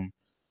album.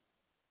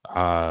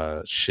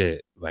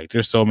 Shit, like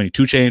there's so many.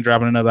 2 Chainz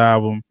dropping another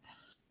album.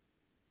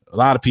 A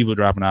lot of people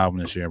dropping an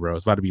album this year, bro.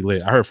 It's about to be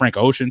lit. I heard Frank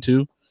Ocean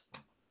too,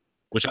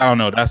 which I don't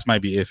know. That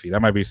might be iffy.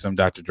 That might be some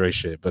Dr. Dre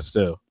shit, but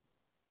still.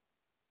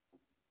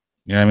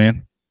 You know what I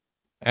mean?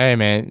 Hey,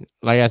 man.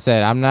 Like I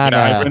said, I'm not.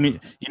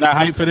 You're not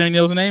hyped for any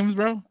of those names,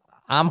 bro?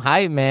 I'm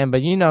hyped, man.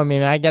 But you know me,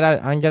 man. I get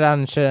out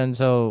and shit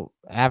until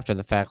after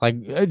the fact.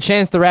 Like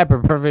Chance the Rapper,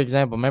 perfect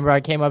example. Remember,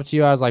 I came up to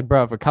you. I was like,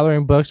 bro, for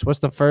coloring books,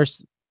 what's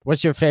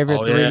your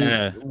favorite three?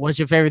 Yeah. What's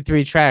your favorite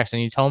 3 tracks?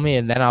 And you told me,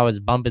 and then I was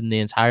bumping the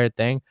entire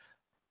thing.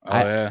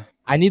 I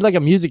need like a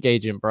music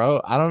agent,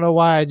 bro. I don't know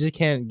why I just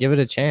can't give it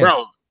a chance.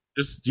 Bro,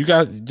 just get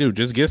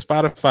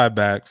Spotify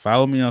back.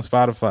 Follow me on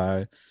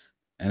Spotify,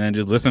 and then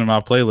just listen to my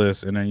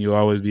playlist, and then you'll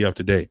always be up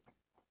to date.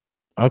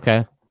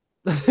 Okay.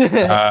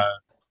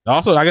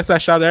 Also, I guess I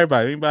shout out to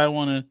everybody. Anybody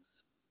want to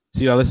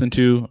see what I listen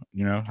to?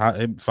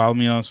 Follow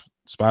me on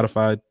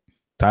Spotify,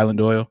 Tylen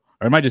Doyle,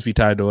 or it might just be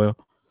Ty Doyle.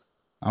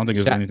 I don't think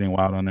there's anything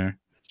wild on there.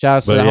 Shout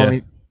out to the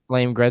homie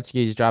Flame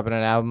Gretzky's dropping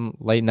an album,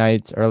 Late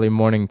Nights, Early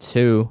Morning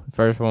 2.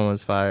 First one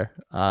was fire.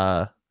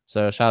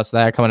 So shout out to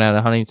that coming out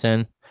of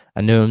Huntington.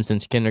 I knew him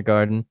since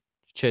kindergarten.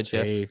 Chit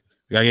yeah. Hey,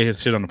 we gotta get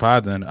his shit on the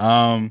pod then.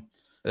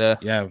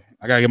 Yeah.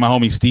 I gotta get my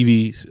homie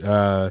Stevie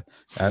Smack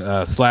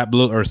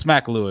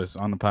Lewis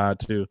on the pod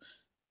too.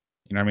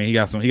 You know what I mean? He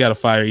got a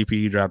fire EP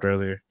he dropped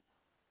earlier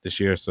this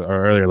year,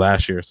 or earlier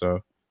last year, so I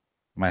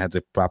might have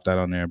to pop that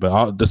on there.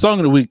 But the song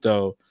of the week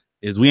though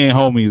is "We Ain't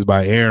Homies"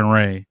 by Aaron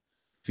Ray,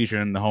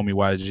 featuring the homie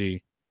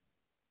YG.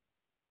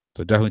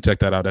 So definitely check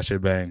that out. That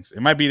shit bangs.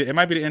 It might be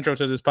the intro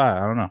to this pod.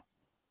 I don't know.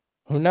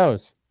 Who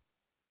knows?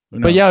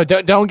 But yo,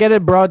 don't get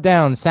it brought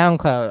down.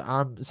 SoundCloud.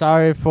 I'm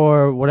sorry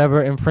for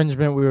whatever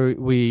infringement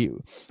we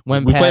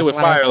went past. We played with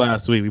fire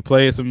last week. We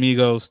played some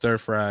Migos Stir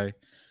Fry,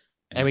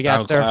 and we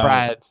got stir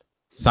fried.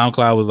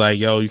 SoundCloud was like,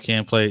 "Yo, you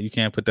can't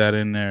put that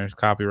in there. It's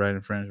copyright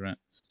infringement."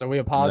 So we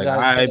apologize. Like,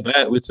 I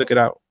bet we took it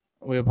out.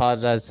 We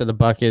apologize to the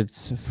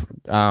buckets,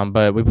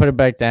 but we put it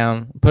back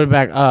down, put it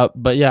back up.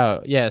 But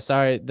yeah,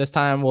 sorry. This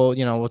time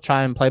we'll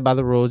try and play by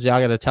the rules. Y'all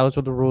gotta tell us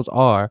what the rules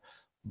are.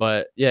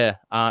 But yeah,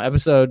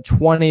 episode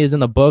 20 is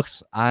in the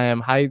books. I am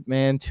Hype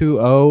Man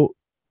 2-0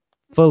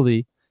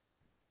 fully.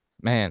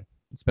 Man,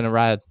 it's been a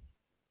ride.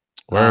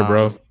 Word,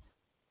 bro.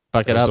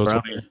 Fuck it up,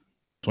 bro.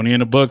 20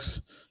 in the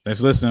books. Thanks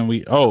for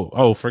listening.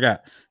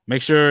 Forgot.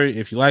 Make sure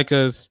if you like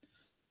us,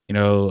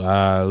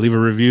 leave a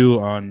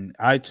review on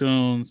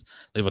iTunes,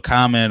 leave a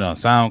comment on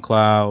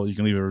SoundCloud. You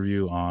can leave a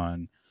review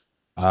on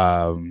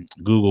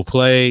Google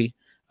Play.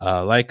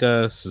 Like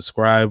us,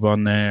 subscribe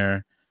on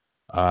there.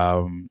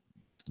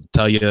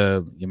 Tell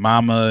your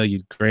mama, your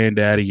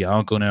granddaddy, your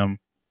uncle, them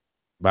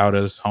about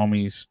us,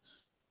 homies.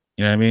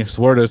 You know what I mean?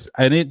 Support us.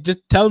 And just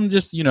tell them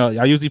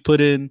I usually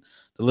put in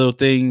the little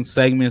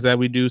segments that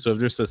we do. So if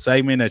there's a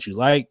segment that you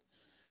like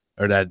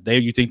or that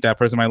you think that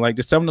person might like,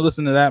 just tell them to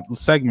listen to that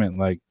segment.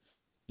 Like,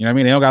 you know what I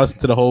mean? They don't got to listen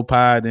to the whole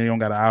pod. They don't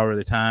got an hour at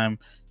a time.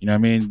 You know what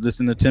I mean?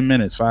 Listen to 10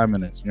 minutes, 5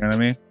 minutes. You know what I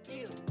mean?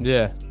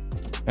 Yeah.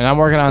 And I'm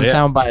working on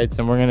sound bites,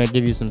 and we're going to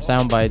give you some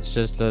sound bites,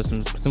 just some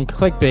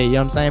clickbait, you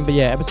know what I'm saying? But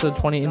yeah, episode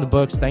 20 in the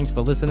books. Thanks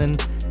for listening,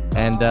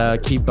 and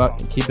keep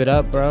it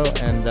up, bro.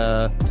 And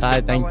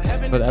Ty,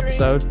 thanks for the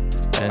episode.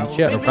 And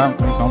shit. No problem.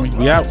 Thanks, homie.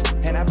 We out.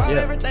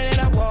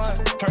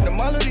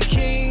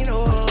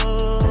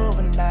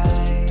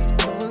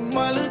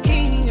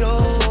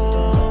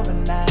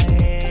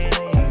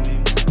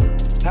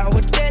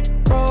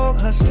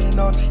 Hustling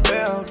on the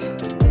steps.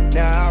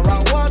 Now I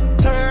rock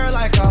water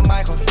like a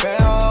Michael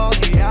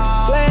Phelps.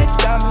 Yeah. Black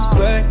diamonds,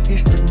 black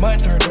history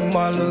month, turned to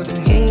Martin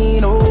Luther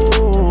King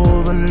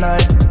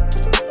overnight.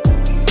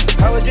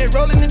 I was just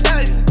rolling the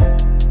dice.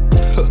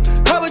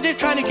 I was just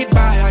trying to get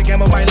by. I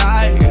gambled my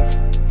life.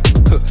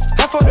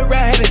 I fought the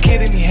ride, had a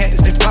kid and he had to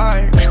stay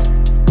fired.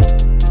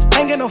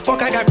 Ain't get no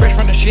fuck, I got fresh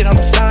from the shit on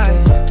the side.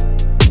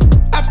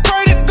 I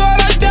pray to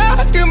God I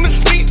die in my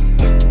sleep.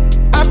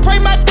 I pray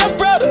my death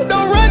brother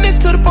don't run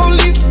into the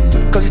police.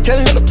 Cause you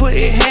telling him to put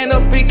his hand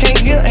up, he can't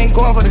hear, ain't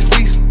going for the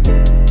seats.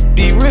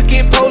 These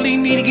rookie police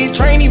need to get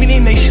trained even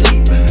in they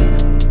sleep.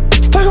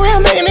 Fuck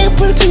around, making nigga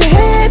put it to your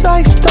head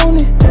like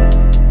Stoney.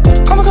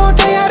 I'ma gonna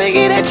tell you how to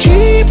get that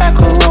cheap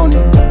macaroni.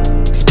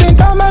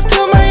 Spent all my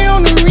time money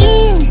on the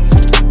ring.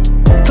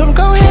 Told them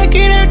go ahead,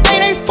 get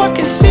everything they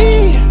fucking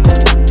see.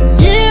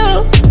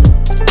 Yeah.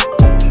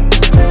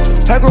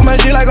 I grew my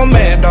shit like a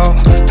mad dog.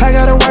 I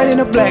got a white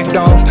and a black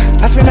dog.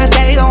 I spend my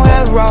days on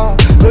Adderall.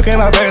 Look at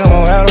my face, I'm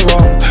on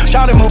Adderall.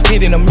 Shout him more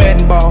pit in a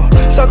Madden ball.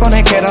 Suck on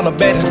that cat on the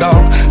baddest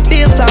dog.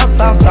 This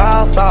sauce.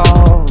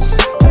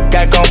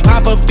 Got gon'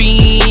 pop a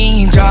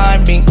bean,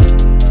 John me.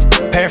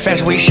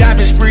 Parafashion, we shot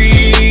the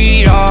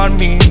spree on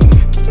me.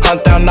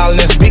 $100,000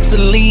 in big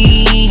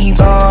Celebs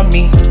on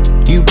me.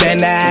 You better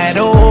not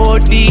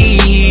OD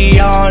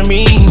on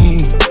me.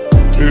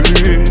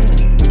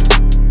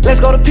 Let's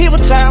go to People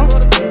Town.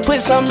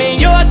 Put something in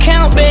your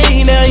account,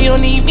 baby. Now you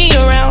don't need me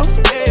around.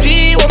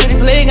 She want me to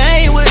play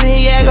game with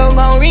me. Yeah,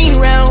 gon' ring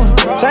round.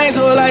 Same to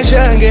her like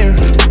Sean Gary.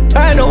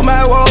 I know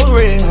my walls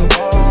real.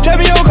 Tell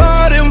me your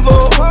card info.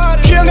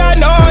 She don't got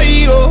no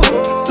ego.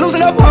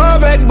 Losing up her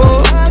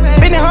backbone.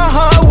 Bending her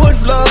hardwood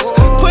floors.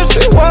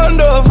 Pussy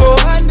wonderful.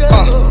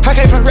 I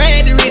came from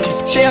red to riches.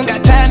 She don't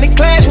got time to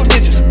clash with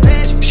bitches.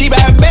 She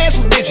buy bags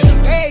for bitches.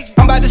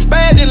 I'm about to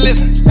spaz and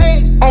listen.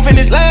 On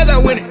finish lines, I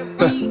win it.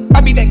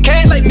 I beat that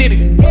cat like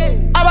nitty.